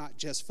not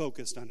just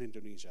focused on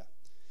Indonesia.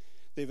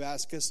 They've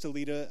asked us to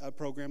lead a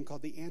program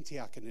called the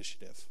Antioch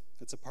Initiative.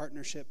 It's a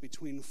partnership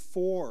between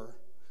 4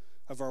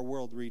 of our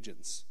world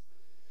regions.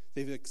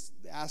 They've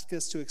asked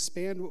us to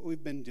expand what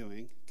we've been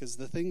doing, because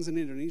the things in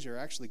Indonesia are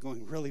actually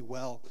going really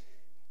well.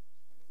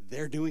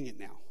 They're doing it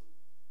now.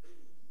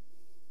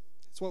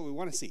 It's what we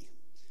want to see.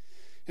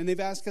 And they've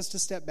asked us to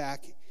step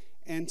back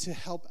and to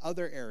help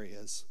other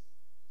areas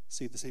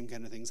see the same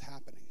kind of things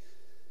happening.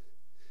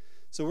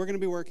 So we're going to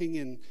be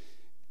working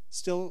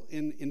still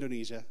in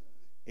Indonesia,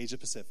 Asia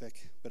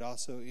Pacific, but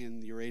also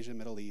in Eurasia,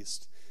 Middle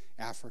East,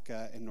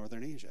 Africa, and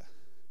Northern Asia.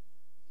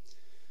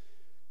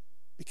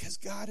 Because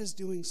God is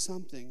doing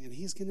something, and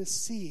he's going to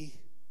see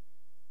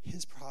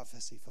his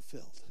prophecy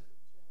fulfilled.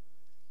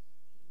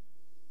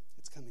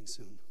 It's coming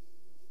soon.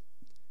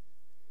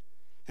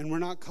 And we're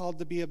not called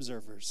to be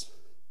observers,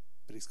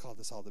 but he's called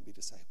us all to be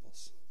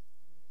disciples.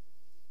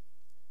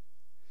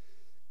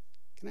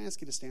 Can I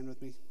ask you to stand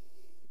with me?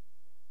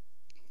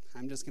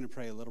 I'm just going to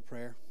pray a little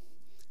prayer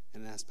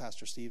and ask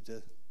Pastor Steve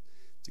to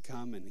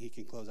come, and he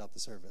can close out the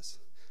service.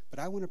 But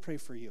I want to pray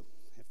for you,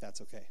 if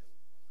that's okay.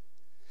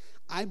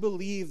 I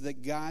believe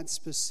that God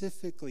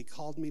specifically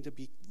called me to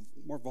be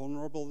more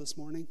vulnerable this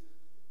morning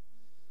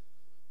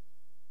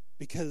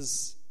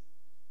because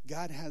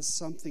God has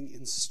something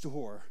in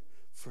store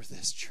for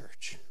this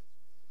church.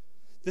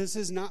 This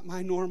is not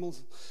my normal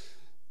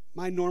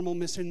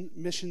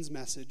missions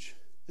message.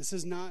 This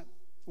is not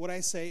what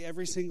I say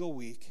every single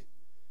week.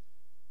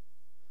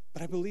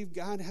 But I believe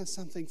God has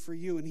something for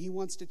you, and he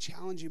wants to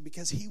challenge you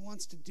because he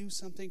wants to do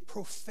something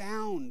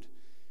profound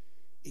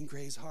in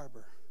Grays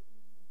Harbor.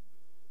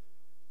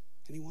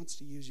 And he wants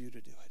to use you to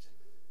do it.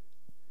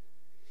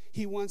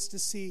 He wants to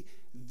see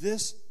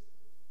this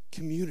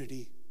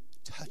community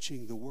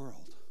touching the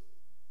world.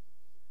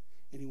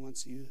 And he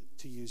wants you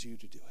to use you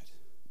to do it.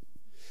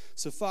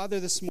 So, Father,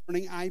 this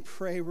morning I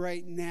pray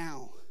right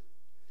now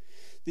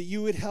that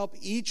you would help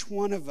each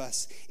one of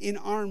us in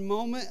our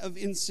moment of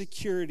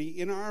insecurity,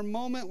 in our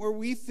moment where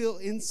we feel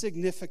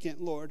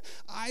insignificant, Lord.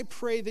 I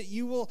pray that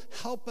you will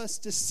help us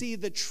to see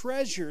the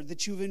treasure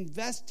that you've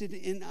invested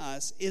in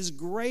us is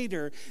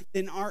greater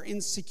than our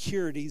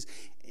insecurities.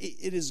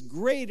 It is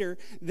greater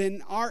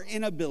than our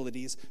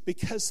inabilities,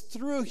 because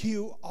through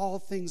you all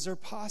things are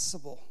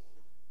possible.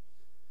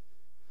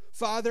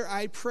 Father,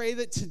 I pray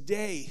that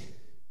today,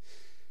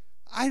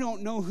 I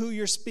don't know who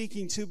you're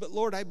speaking to, but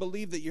Lord, I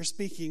believe that you're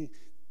speaking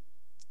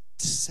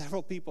to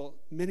several people,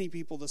 many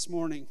people this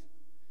morning.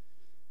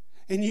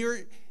 And you're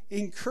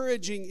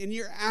encouraging and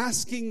you're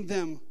asking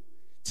them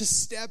to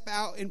step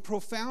out in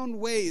profound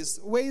ways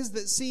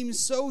that seem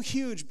so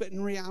huge, but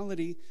in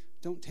reality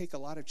don't take a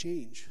lot of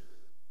change.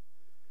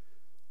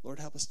 Lord,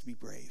 help us to be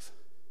brave.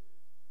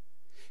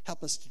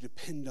 Help us to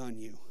depend on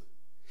you.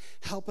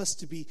 Help us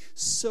to be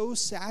so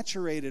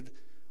saturated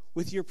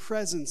with your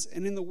presence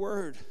and in the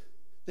word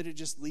that it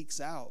just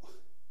leaks out.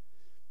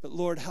 But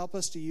Lord, help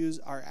us to use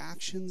our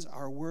actions,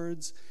 our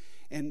words,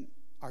 and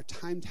our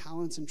time,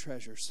 talents, and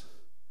treasures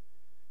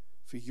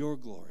for your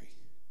glory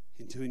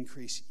and to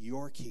increase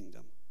your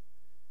kingdom.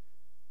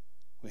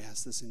 We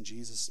ask this in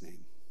Jesus'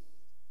 name.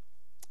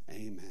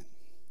 Amen.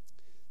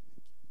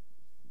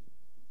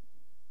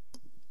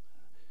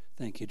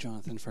 Thank you,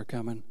 Jonathan, for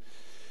coming.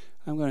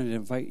 I'm going to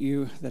invite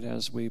you that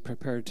as we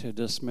prepare to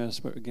dismiss,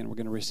 but again, we're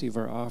going to receive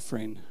our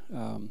offering.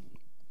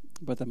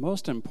 But the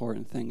most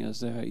important thing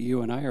is that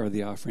you and I are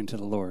the offering to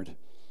the Lord.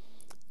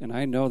 And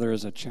I know there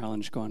is a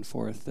challenge going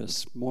forth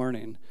this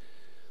morning,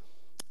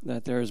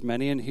 that there's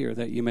many in here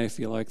that you may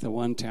feel like the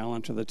 1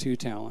 talent or the 2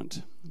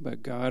 talent,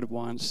 but God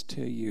wants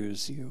to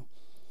use you.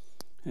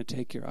 And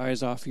take your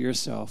eyes off of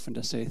yourself and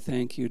to say,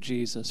 thank you,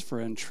 Jesus, for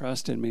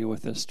entrusting me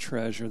with this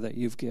treasure that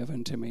you've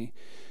given to me.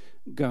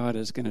 God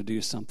is going to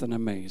do something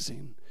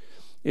amazing.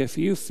 If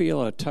you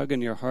feel a tug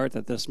in your heart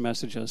that this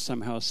message has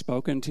somehow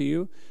spoken to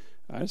you,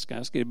 I just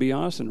ask you to be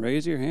honest and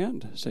raise your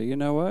hand. Say, you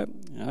know what?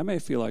 I may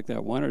feel like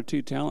that 1 or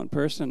 2 talent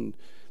person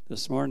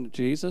this morning.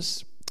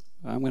 Jesus,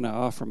 I'm going to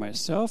offer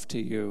myself to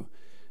you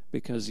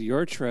because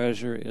your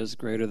treasure is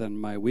greater than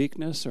my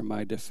weakness or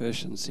my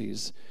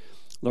deficiencies.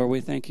 Lord,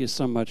 we thank you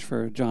so much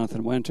for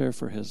Jonathan Winter,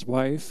 for his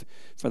wife,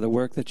 for the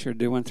work that you're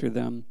doing through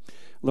them.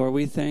 Lord,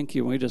 we thank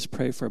you, and we just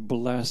pray for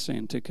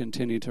blessing to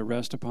continue to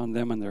rest upon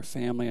them and their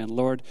family. And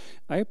Lord,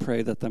 I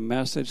pray that the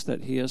message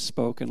that he has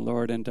spoken,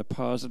 Lord, and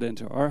deposited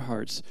into our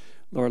hearts,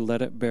 Lord,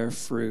 let it bear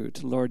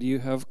fruit. Lord, you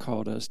have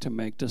called us to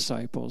make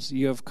disciples.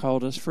 You have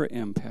called us for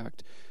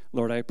impact.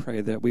 Lord, I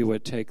pray that we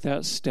would take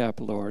that step,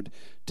 Lord,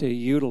 to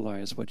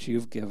utilize what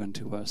you've given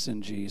to us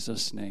in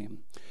Jesus'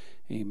 name.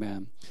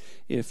 Amen.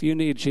 If you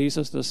need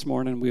Jesus this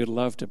morning, we would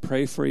love to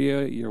pray for you.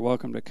 You're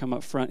welcome to come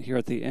up front here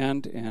at the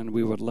end, and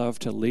we would love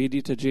to lead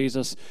you to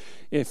Jesus.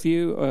 If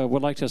you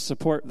would like to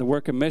support the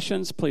work of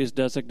missions, please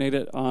designate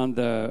it on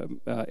the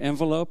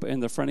envelope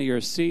in the front of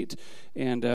your seat, and